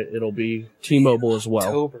on Sprint, it'll be T-Mobile as well.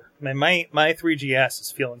 October. Man, my 3GS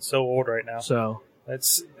is feeling so old right now. So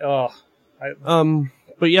It's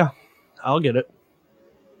but yeah, I'll get it.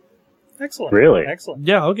 excellent. Really? Excellent.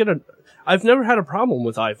 Yeah, I'll get it. I've never had a problem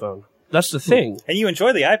with iPhone. That's the thing. And you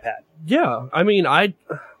enjoy the iPad. Yeah, I mean,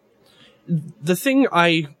 the thing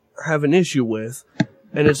I have an issue with,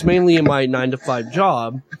 and it's mainly in my 9 to 5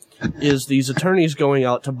 job, is these attorneys going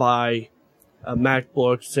out to buy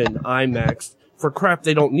MacBooks and iMacs for crap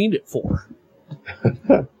they don't need it for.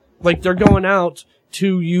 Like, they're going out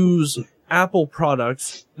to use Apple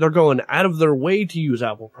products. They're going out of their way to use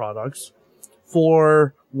Apple products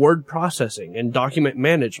for word processing and document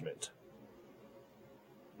management.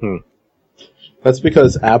 That's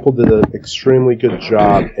because Apple did an extremely good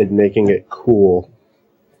job at making it cool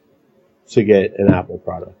to get an Apple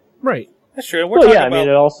product. Right. That's true. We're Well, talking yeah, I mean,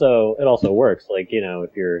 about, it also works. Like, you know,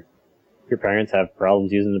 if your parents have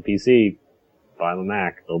problems using the PC, buy them a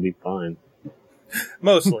Mac; they'll be fine.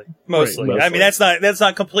 mostly. Right, I mean, that's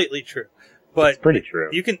not completely true, but It's pretty true.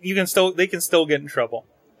 they can still get in trouble.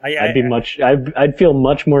 I'd feel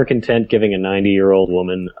much more content giving a 90-year-old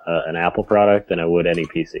woman an Apple product than I would any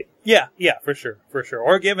PC. Yeah, for sure.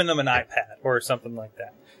 Or giving them an iPad or something like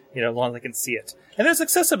that. You know, as long as they can see it. And there's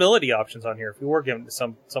accessibility options on here. If you were giving to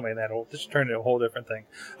somebody that old, just turn it into a whole different thing.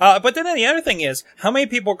 But then the other thing is, how many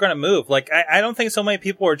people are going to move? Like, I don't think so many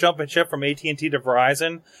people are jumping ship from AT&T to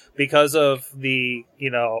Verizon because of the,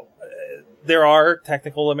 there are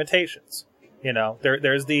technical limitations. You know,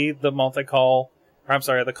 there's the multi-call,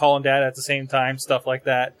 the call and data at the same time, stuff like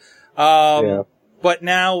that. Yeah. But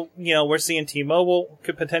now, we're seeing T-Mobile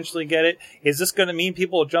could potentially get it. Is this going to mean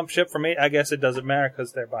people will jump ship from it? I guess it doesn't matter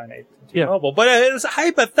because they're buying T-Mobile. Yeah. But it's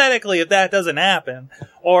hypothetically, if that doesn't happen,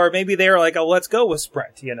 or maybe they're like, oh, let's go with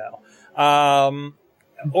Sprint,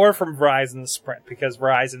 or from Verizon Sprint, because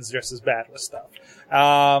Verizon's just as bad with stuff.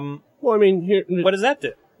 Well, I mean, here, what does that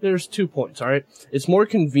do? There's 2 points, all right? It's more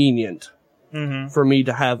convenient for me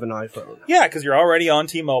to have an iPhone. Yeah, because you're already on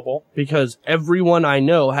T-Mobile. Because everyone I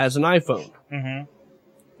know has an iPhone.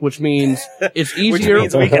 Which means it's easier.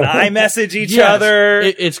 Which means we can iMessage each other.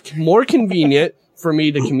 It's more convenient for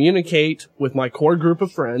me to communicate with my core group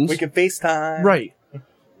of friends. We can FaceTime. Right.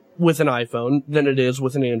 With an iPhone than it is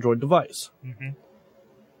with an Android device.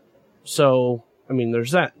 So, I mean,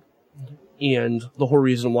 there's that. And the whole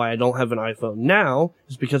reason why I don't have an iPhone now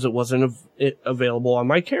is because it wasn't available on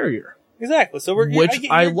my carrier. Exactly. So you're going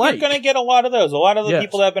to get a lot of those. A lot of the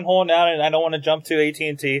people that have been holding out, and I don't want to jump to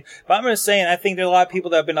AT&T, but I'm just saying I think there are a lot of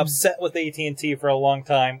people that have been upset with AT&T for a long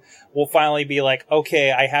time will finally be like,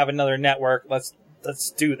 okay, I have another network. Let's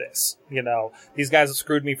do this. These guys have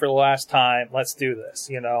screwed me for the last time. Let's do this.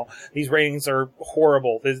 These ratings are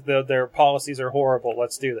horrible. Their policies are horrible.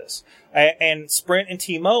 Let's do this. And Sprint and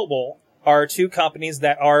T-Mobile are two companies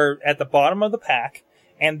that are at the bottom of the pack.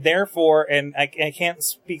 And therefore, and I can't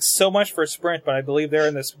speak so much for Sprint, but I believe they're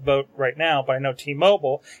in this boat right now, but I know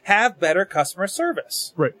T-Mobile have better customer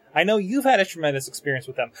service. Right. I know you've had a tremendous experience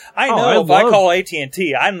with them. I call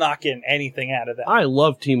AT&T, I'm not getting anything out of them. I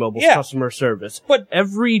love T-Mobile's customer service. But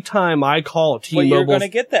every time I call T-Mobile... But you're going to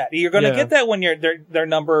get that. You're going to get that when they're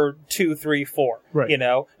number 2, 3, 4. Right.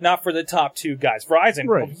 Not for the top two guys.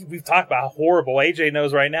 Verizon, we've talked about how horrible. AJ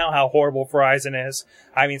knows right now how horrible Verizon is.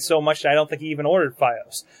 I mean, so much that I don't think he even ordered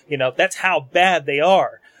Fios. That's how bad they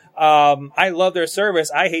are. I love their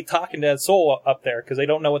service. I hate talking to Soul up there because they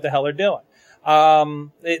don't know what the hell they're doing.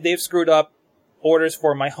 They've screwed up orders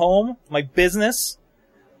for my home, my business,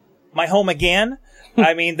 my home again.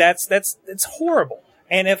 I mean, it's horrible.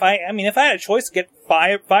 And if I had a choice to get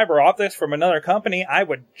fiber optics from another company, I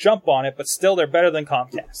would jump on it, but still they're better than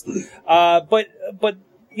Comcast. But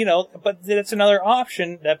it's another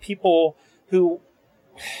option that people who,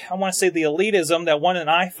 I want to say the elitism that want an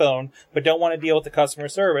iPhone but don't want to deal with the customer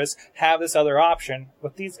service have this other option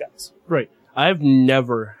with these guys. Right. I've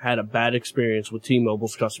never had a bad experience with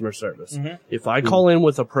T-Mobile's customer service. If I call in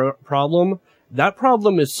with a problem, that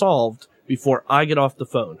problem is solved before I get off the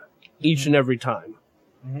phone each and every time.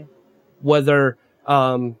 Whether,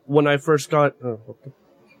 when I first got,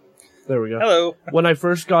 there we go. Hello. When I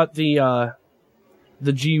first got the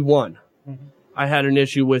G1, I had an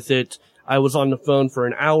issue with it. I was on the phone for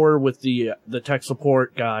an hour with the tech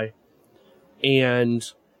support guy, and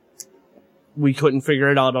we couldn't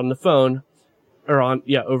figure it out on the phone, or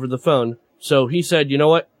over the phone. So he said, you know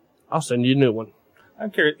what? I'll send you a new one.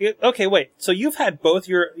 I'm curious. Okay, wait. So you've had both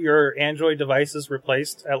your Android devices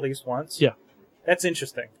replaced at least once? Yeah. That's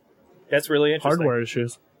interesting. That's really interesting. Hardware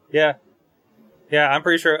issues. Yeah. Yeah, I'm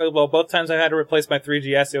pretty sure. Well, both times I had to replace my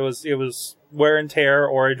 3GS, it was wear and tear,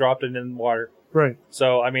 or I dropped it in water. Right.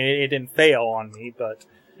 So, I mean, it didn't fail on me, but...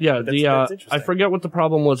 Yeah, that's I forget what the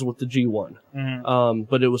problem was with the G1.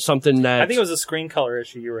 But it was something that... I think it was a screen color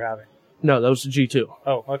issue you were having. No, that was the G2.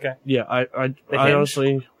 Oh, okay. Yeah, I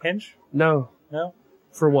honestly... Hinge? No. No?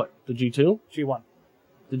 For what? The G2? G1.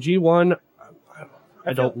 The G1...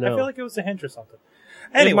 I don't know. I feel like it was a hinge or something.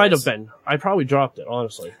 Anyways, it might have been. I probably dropped it,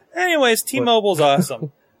 honestly. Anyways, T-Mobile's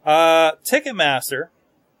awesome. Ticketmaster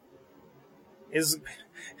is...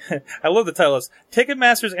 I love the title.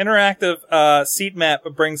 Ticketmaster's interactive seat map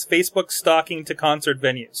brings Facebook stalking to concert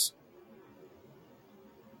venues.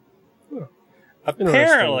 Huh.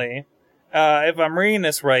 Apparently, if I'm reading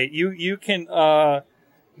this right, you can go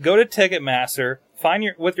to Ticketmaster,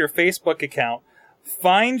 with your Facebook account,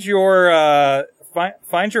 find your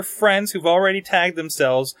friends who've already tagged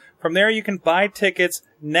themselves. From there, you can buy tickets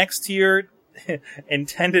next to your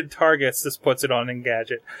intended targets. This puts it on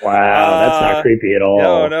Engadget. Wow, that's not creepy at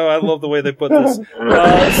all. No, I love the way they put this.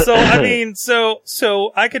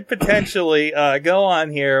 So I could potentially go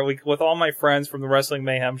on here with all my friends from the Wrestling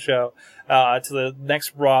Mayhem show to the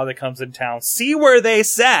next Raw that comes in town, see where they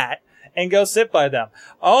sat, and go sit by them.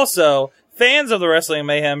 Also, fans of the Wrestling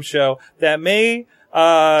Mayhem show that may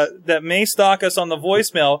stalk us on the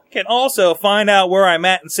voicemail can also find out where I'm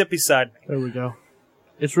at and sit beside me. There we go.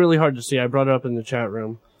 It's really hard to see. I brought it up in the chat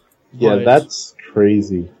room. Yeah, that's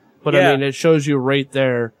crazy. But yeah. I mean, it shows you right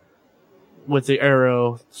there with the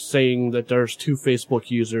arrow saying that there's 2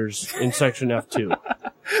 Facebook users in section F2.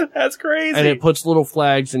 That's crazy. And it puts little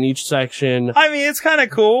flags in each section. I mean, it's kind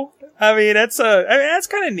of cool. I mean, that's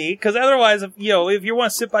kind of neat because otherwise, if you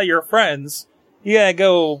want to sit by your friends, you gotta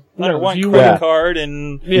go under one credit card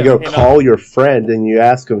and you call your friend and you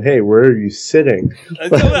ask him, "Hey, where are you sitting?"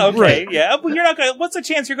 Okay, Right. yeah, but you're not gonna. What's the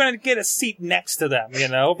chance you're gonna get a seat next to them?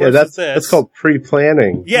 Yeah, versus that's called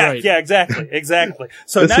pre-planning. Yeah, Right. yeah, exactly.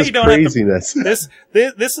 So This now is you don't craziness. have to.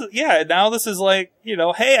 This is now this is like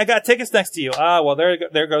hey, I got tickets next to you. Well,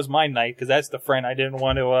 there goes my night because that's the friend I didn't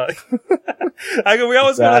want to. We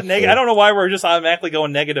always go negative. I don't know why we're just automatically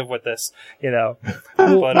going negative with this.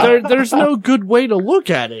 But, there's no good way to look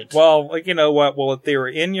at it. well, like you know what? Well, if they were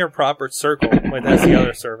in your proper circle, that's the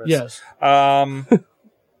other service. Yes.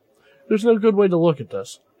 There's no good way to look at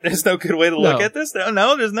this. There's no good way to look at this.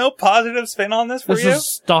 No, there's no positive spin on this for This you. is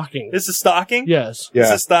stalking. This is stalking. Yes. Yeah,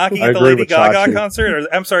 This is stalking I at the agree Lady with Gaga Chachi. concert, or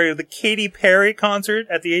I'm sorry, the Katy Perry concert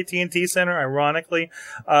at the AT&T Center. Ironically,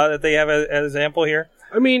 that they have an example here.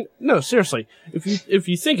 I mean, no, seriously. If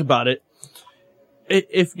you think about it,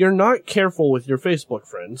 if you're not careful with your Facebook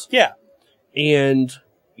friends, Yeah, and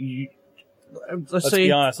let's say,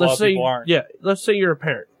 be honest, a lot of people aren't. yeah, let's say you're a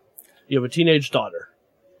parent, you have a teenage daughter,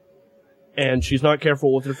 and she's not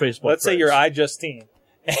careful with her Facebook. let's say friends. you're iJustine.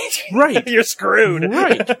 Right. You're screwed.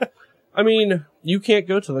 Right. I mean, you can't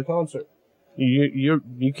go to the concert. You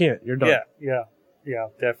can't. You're done. Yeah,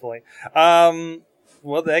 definitely.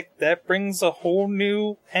 Well, that brings a whole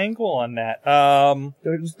new angle on that.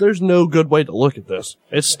 There's no good way to look at this.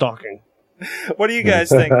 It's stalking. What do you guys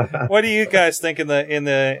think? What do you guys think on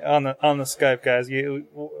the Skype, guys?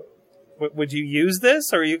 Would you use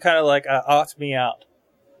this, or are you kind of like opt me out?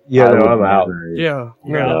 Yeah, I no, would I'm out. never- Yeah.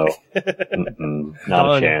 No. Mm-mm. Not a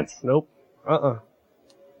Done. chance. Nope.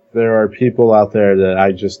 There are people out there that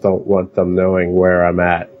I just don't want them knowing where I'm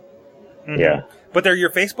at. Mhm. Yeah. But they're your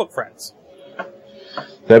Facebook friends.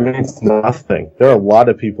 That means nothing. There are a lot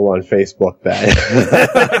of people on Facebook that.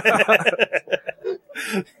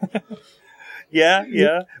 Yeah.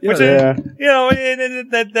 Which Yeah.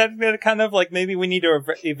 that kind of like maybe we need to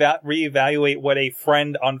reevaluate what a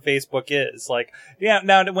friend on Facebook is. Like,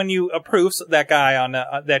 now when you approve that guy on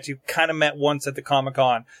that you kind of met once at the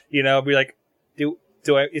Comic-Con, be like,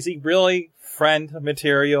 is he really friend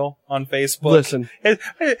material on Facebook? Listen.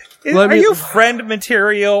 Are you friend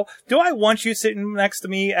material? Do I want you sitting next to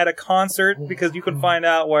me at a concert because you can find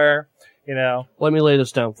out where, Let me lay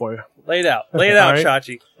this down for you. lay it out, right.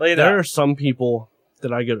 Chachi, lay it There out. are some people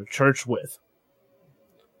that I go to church with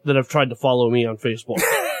that have tried to follow me on Facebook.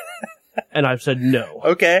 And I've said no.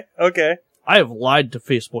 Okay. I have lied to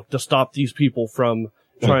Facebook to stop these people from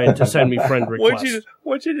trying to send me friend requests.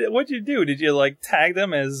 What'd you do? Did you like tag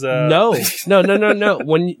them as No.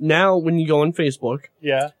 When you go on Facebook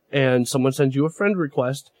Yeah. and someone sends you a friend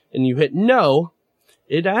request and you hit no,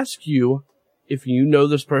 it asks you if you know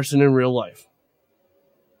this person in real life.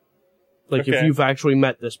 Like if Okay. you've actually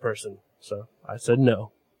met this person. So I said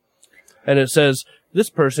no. And it says, this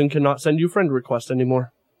person cannot send you friend requests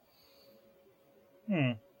anymore.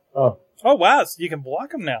 Oh. Oh wow, so you can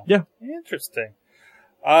block them now. Yeah. Interesting.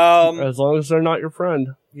 As long as they're not your friend.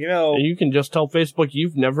 And you can just tell Facebook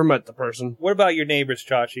you've never met the person. What about your neighbors,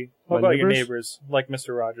 Chachi? What My about your neighbors? neighbors, like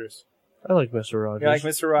Mr. Rogers? I like Mr. Rogers. You like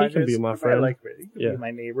Mr. Rogers? He can be my friend. He can Yeah. be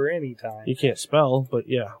my neighbor anytime. He can't spell, but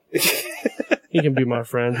yeah. He can be my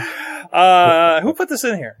friend. Who put this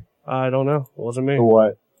in here? I don't know. It wasn't me.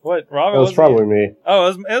 What? What, Robert? It was probably me. Oh,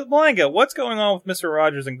 it was Malanga. What's going on with Mr.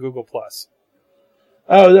 Rogers and Google Plus?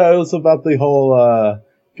 Oh, no, it was about the whole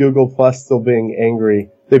Google Plus still being angry.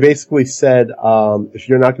 They basically said, if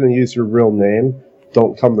you're not going to use your real name,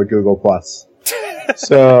 don't come to Google Plus.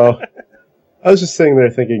 So I was just sitting there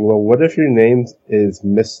thinking, well, what if your name is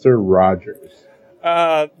Mr. Rogers?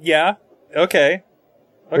 Yeah. Okay.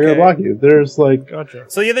 They're going to block you. There's like, Gotcha.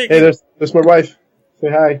 So you think? hey, there's my wife. Say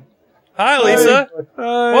hi. Hi, Lisa.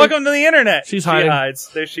 Hi. Welcome to the internet. She's She hiding. hides.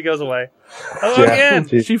 There she goes away. Hello Yeah.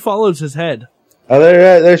 again. She follows his head. Oh,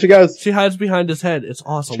 there she goes. She hides behind his head. It's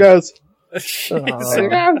awesome. She goes.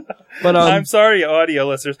 But I'm sorry, audio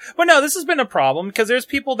listeners. But no, this has been a problem because there's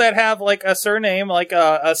people that have like a surname, like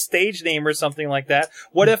a stage name or something like that.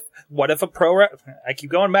 What if I keep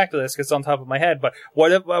going back to this because it's on top of my head, but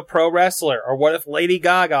what if a pro wrestler or what if Lady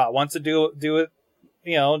Gaga wants to do it,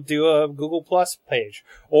 do a Google Plus page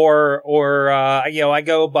or I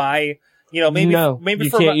go by, maybe you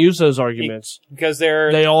for can't use those arguments because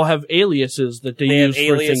they all have aliases that they use have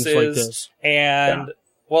for things like this. and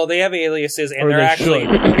Well, they have aliases, and Or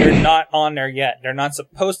they're not on there yet. They're not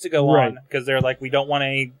supposed to go Right. on because they're like, we don't want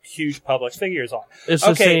any huge public figures on. It's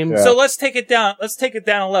the same. So let's take it down. Let's take it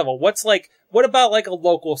down a level. What about like a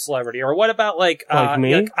local celebrity, or what about like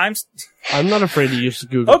me? Like, I'm not afraid to use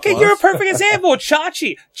Google. Okay, you're a perfect example.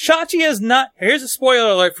 Chachi. Chachi is not, here's a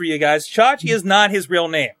spoiler alert for you guys. Chachi is not his real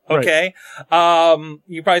name. Okay.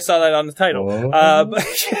 You probably saw that on the title.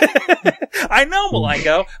 I know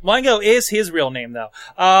Malengo. Malengo is his real name though.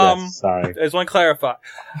 Yes, sorry. I just want to clarify.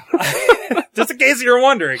 Just in case you were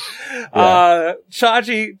wondering.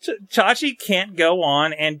 Chachi can't go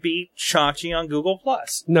on and be Chachi on Google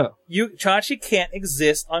Plus. No. Chachi can't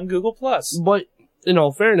exist on Google Plus. But in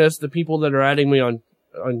all fairness, the people that are adding me on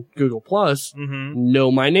Google Plus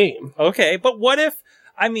know my name. Okay, but what if,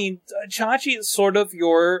 Chachi is sort of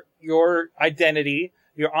your identity,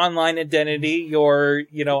 your online identity,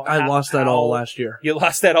 I lost that all last year. You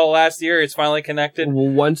lost that all last year. It's finally connected. Well,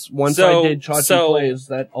 once I did Chachi Plays,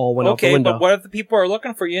 that all went out the window. Okay, but what if the people are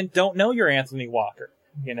looking for you and don't know you're Anthony Walker?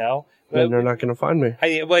 Then they're not going to find me.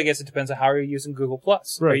 I guess it depends on how you're using Google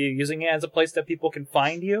Plus. Right. Are you using it as a place that people can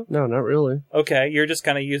find you? No, not really. Okay, you're just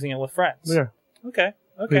kind of using it with friends. Yeah. Okay.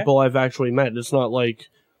 People I've actually met. It's not like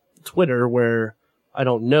Twitter where I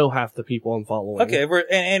don't know half the people I'm following. Okay,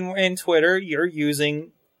 and in Twitter, you're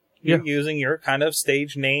using your kind of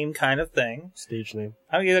stage name kind of thing. Stage name.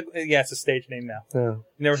 Yeah, it's a stage name now. No.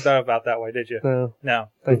 You never thought about it that way, did you? No. No.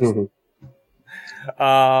 Thanks.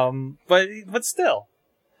 But still.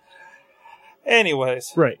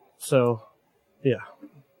 Anyways. Right. So, yeah.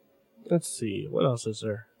 Let's see. What else is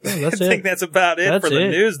there? Oh, that's I think that's about it for the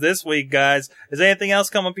news this week, guys. Is there anything else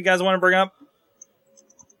come up you guys want to bring up?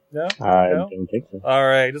 No? I No? don't think so. All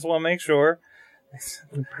right. Just want to make sure.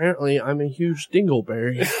 Apparently, I'm a huge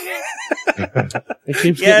dingleberry. It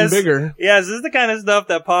keeps getting bigger. Yes, this is the kind of stuff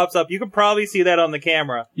that pops up. You can probably see that on the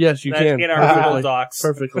camera. Yes, you can. In our Google Docs.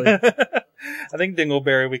 Perfectly. I think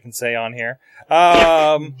Dingleberry we can say on here.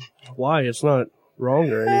 Why? It's not wrong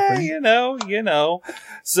or anything. You know.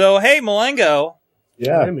 So, hey, Malengo.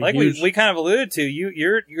 Yeah. Like we kind of alluded to,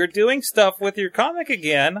 you're doing stuff with your comic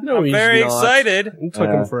again. No, I'm he's very not. excited. It took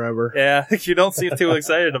him forever. Yeah, you don't seem too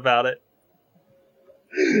excited about it.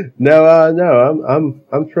 No,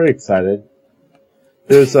 I'm pretty excited.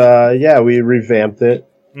 There's, we revamped it.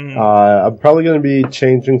 Mhm. I'm probably going to be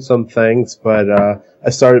changing some things, but, I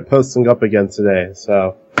started posting up again today,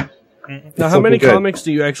 so. Now, how many good. comics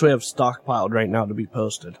do you actually have stockpiled right now to be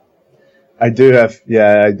posted? I do have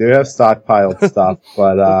stockpiled stuff,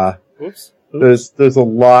 but, Oops. there's a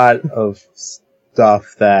lot of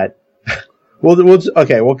stuff that, we'll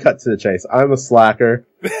cut to the chase. I'm a slacker.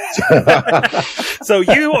 So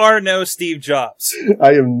you are no Steve Jobs.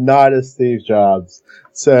 I am not a Steve Jobs.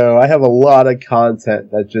 So I have a lot of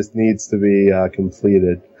content that just needs to be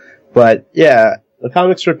completed. But yeah, the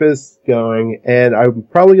comic strip is going, and I'm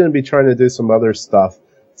probably going to be trying to do some other stuff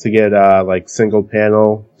to get like single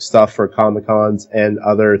panel stuff for Comic-Cons and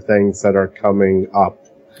other things that are coming up.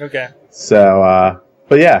 Okay. So,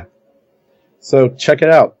 but yeah. So check it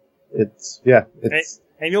out. And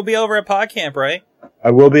you'll be over at PodCamp, right?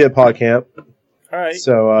 I will be at PodCamp. All right.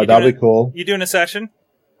 So that'll be cool. You doing a session?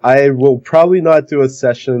 I will probably not do a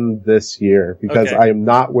session this year because Okay. I am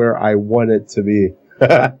not where I want it to be.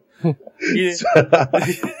 You,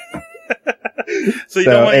 so you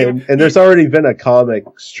don't want and there's already been a comic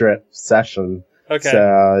strip session. Okay.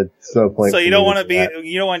 So it's no point. So for you don't me want to to do be, that.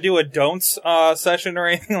 you don't want to do a don'ts session or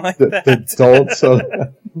anything like the that. don't. So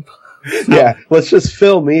yeah, let's just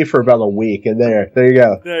fill me for about a week, and there you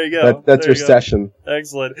go. There you go. That's There your you go. session.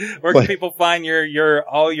 Excellent. Where can people find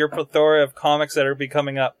all your plethora of comics that are be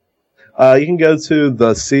coming up? You can go to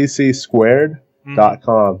the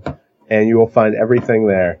ccsquared.com, and you will find everything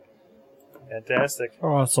there. Fantastic.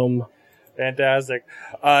 Awesome. Fantastic.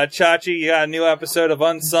 Chachi, you got a new episode of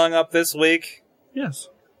Unsung up this week. Yes.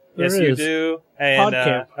 Yes, There you is. do. And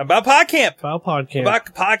PodCamp. about PodCamp. About PodCamp. About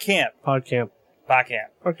PodCamp. PodCamp. PodCamp.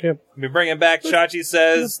 PodCamp. We're bringing back Chachi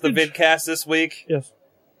Says, the vidcast this week, Yes.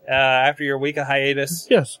 after your week of hiatus.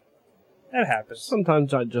 Yes. That happens.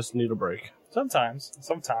 Sometimes I just need a break. Sometimes.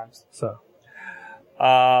 So.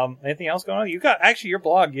 Anything else going on? You got, actually, your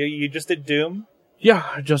blog, you just did Doom. Yeah,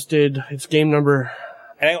 I just did. It's game number.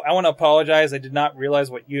 And I want to apologize. I did not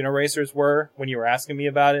realize what Uniracers were when you were asking me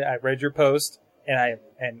about it. I read your post, and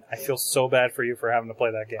I feel so bad for you for having to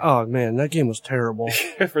play that game. Oh man, that game was terrible.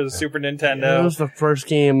 For the Super It Nintendo. was the first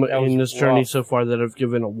game That was in this journey rough. so far that I've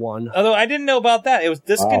given a 1. Although I didn't know about that. It was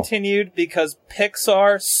discontinued because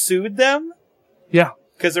Pixar sued them Yeah.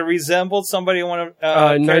 because it resembled somebody one of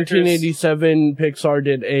 1987, Pixar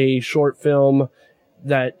did a short film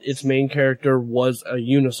that its main character was a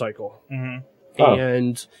unicycle. Mhm. Oh.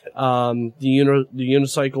 And the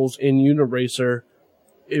unicycles in Uniracer,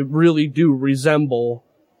 it really do resemble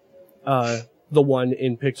the one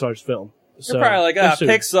in Pixar's film. You're probably like, it's soon.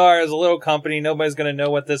 Pixar is a little company. Nobody's going to know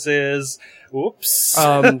what this is. Oops.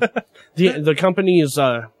 The company's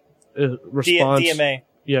response, DMA.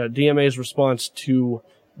 yeah, DMA's response to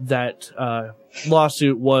that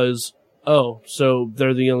lawsuit was, "Oh, so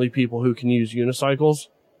they're the only people who can use unicycles?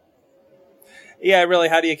 Yeah, really,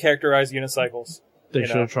 how do you characterize unicycles? They You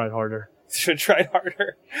should know. have tried harder. Should try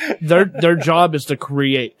harder. Their job is to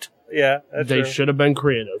create. Yeah, that's They true. should have been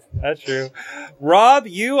creative." That's true. Rob,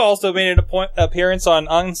 you also made an appearance on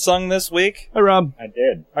Unsung this week. Hi, Rob. I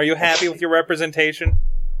did. Are you happy with your representation?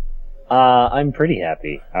 I'm pretty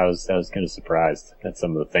happy. I was kind of surprised at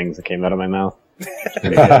some of the things that came out of my mouth.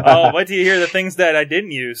 Oh, what do you hear? The things that I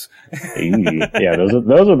didn't use. Yeah,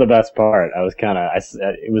 those were the best part. I was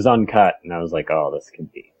it was uncut, and I was like, oh, this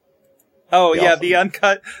could be. Oh, Be yeah, awesome. the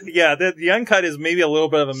uncut. Yeah, the uncut is maybe a little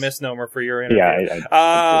bit of a misnomer for your interview.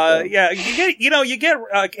 Yeah, Yeah, you get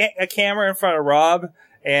a camera in front of Rob,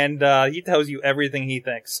 and he tells you everything he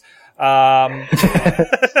thinks. you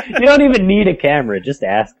don't even need a camera. Just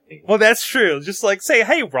ask me. Well, that's true. Just like say,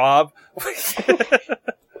 "Hey, Rob."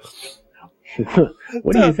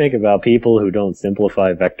 What do you think about people who don't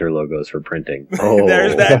simplify vector logos for printing? Oh,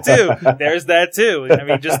 There's that too. There's that too. I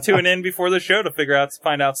mean, just tune in before the show to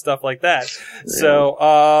find out stuff like that. So,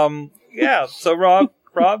 yeah. So, Rob,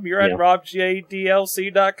 you're at Yeah.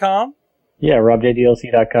 robjdlc.com. Yeah,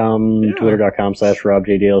 robjdlc.com, Yeah.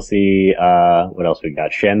 twitter.com/robjdlc, what else we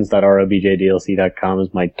got? shens.robjdlc.com is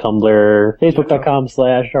my Tumblr,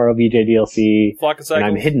 facebook.com/robjdlc, Flock of and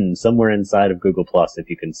I'm Cycles. hidden somewhere inside of Google Plus if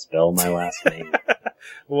you can spell my last name.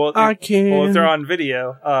 Well, I can. Well, if they're on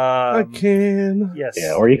video, I can. yes.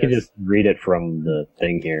 Yeah, or you can yes. just read it from the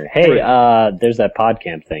thing here. Hey, there's that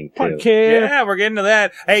PodCamp thing too. I can. Yeah, we're getting to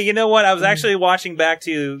that. Hey, you know what? I was actually watching back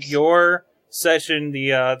to your session,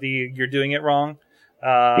 the You're Doing It Wrong.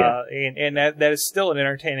 Yeah. And that is still an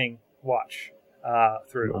entertaining watch,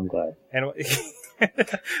 through. I'm glad. And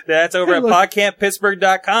that's over Hey, at look.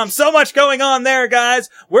 podcamppittsburgh.com. So much going on there, guys.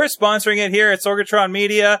 We're sponsoring it here at Sorgatron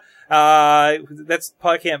Media. That's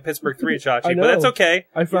PodCamp Pittsburgh 3, Chachi, I but that's know. okay.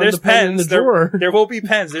 I found There's the pen in pens. the drawer. There will be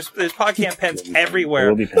pens. There's PodCamp pens everywhere. There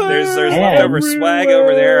will be pens. There's And- leftover swag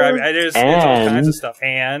over there. There's all kinds of And- stuff.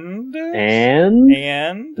 And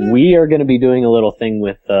we are going to be doing a little thing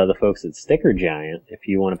with the folks at Sticker Giant. If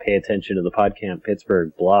you want to pay attention to the PodCamp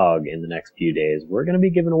Pittsburgh blog in the next few days, we're going to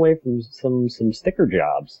be giving away some sticker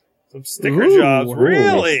jobs. some sticker Ooh, jobs.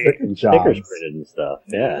 Really? Sticker Stickers jobs. printed and stuff.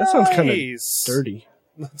 Yeah. That sounds kind of Nice. dirty.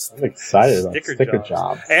 I'm excited about Sticker sticker jobs.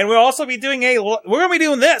 jobs. And we'll also be doing we're going to be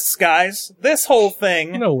doing this, guys. This whole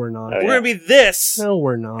thing. No, we're not. Oh, We're yeah. going to be this No,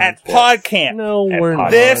 we're not. at PodCamp. No, At we're not.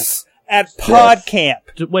 Pod- This at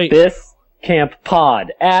PodCamp. Wait. This Camp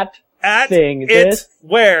Pod at At this.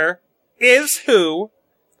 where is who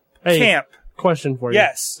Hey, camp. question for you.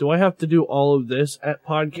 Yes. Do I have to do all of this at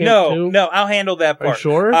PodCamp too? No, I'll handle that Are you part.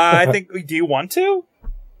 sure? I think. Do you want to?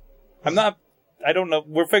 I don't know.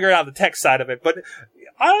 We're figuring out the tech side of it, but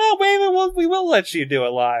I don't know. Maybe we will let you do it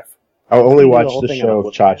live. I'll only Do the watch whole the thing show on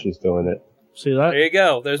if Chachi's doing it. See that? There you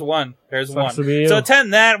go. There's one. There's Sucks to one. be you. So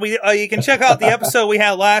attend that. You can check out the episode we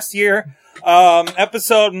had last year.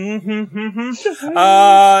 Episode.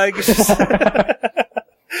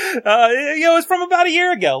 It's from about a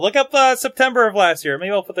year ago. Look up September of last year.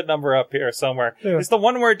 Maybe I'll put the number up here somewhere. Yeah. It's the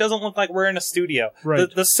one where it doesn't look like we're in a studio. Right.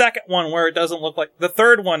 The second one where it doesn't look like the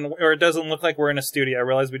third one where it doesn't look like we're in a studio. I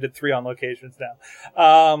realize we did 3 on locations now.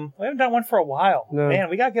 We haven't done one for a while. No. Man,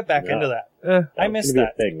 we gotta get back No. into that. I It's missed gonna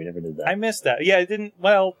that. be a thing. We never did that. I missed that. Yeah, it didn't.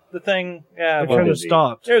 Well, the thing. Yeah, It well, kind of busy.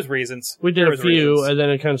 stopped. there's reasons. We did There a was few, reasons. and then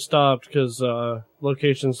it kind of stopped because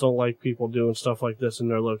locations don't like people doing stuff like this in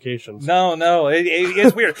their locations. No,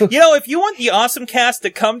 it's weird. If you want the Awesome Cast to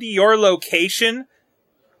come to your location,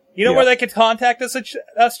 you know Yeah. where they could contact us,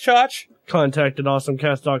 Chach? Contact at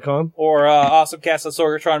awesomecast.com. Or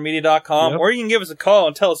awesomecast@sorgatronmedia.com. Yep. Or you can give us a call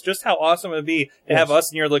and tell us just how awesome it would be to Yes. have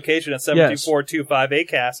us in your location at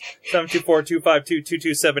 724-25-ACAST,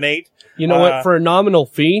 724-252-2278. You know what? For a nominal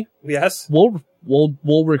fee, Yes, we'll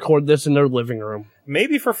record this in their living room.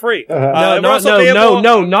 maybe for free. Uh-huh. We're also available-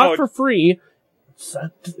 not oh, for free.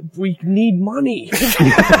 We need money.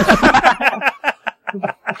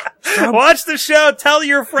 Watch the show. Tell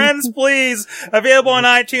your friends, please. Available on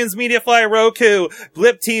iTunes, MediaFly, Roku,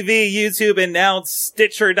 Blip TV, YouTube, and now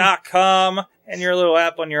Stitcher.com. And your little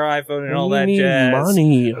app on your iPhone and all We that need jazz.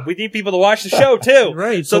 money. We need people to watch the show, too.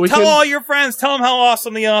 Right, So so we tell can- all your friends. Tell them how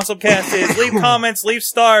awesome the Awesome Cast is. Leave comments. Leave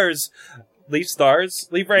stars. Leave stars.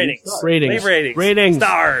 Leave ratings. Ratings. Leave ratings. Ratings.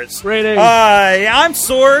 Stars. Ratings. I'm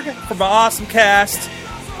Sorg from the Awesome Cast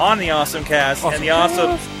on the Awesome Cast and the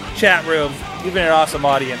Awesome Chat Room. You've been an awesome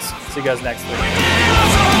audience. See you guys next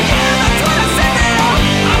week.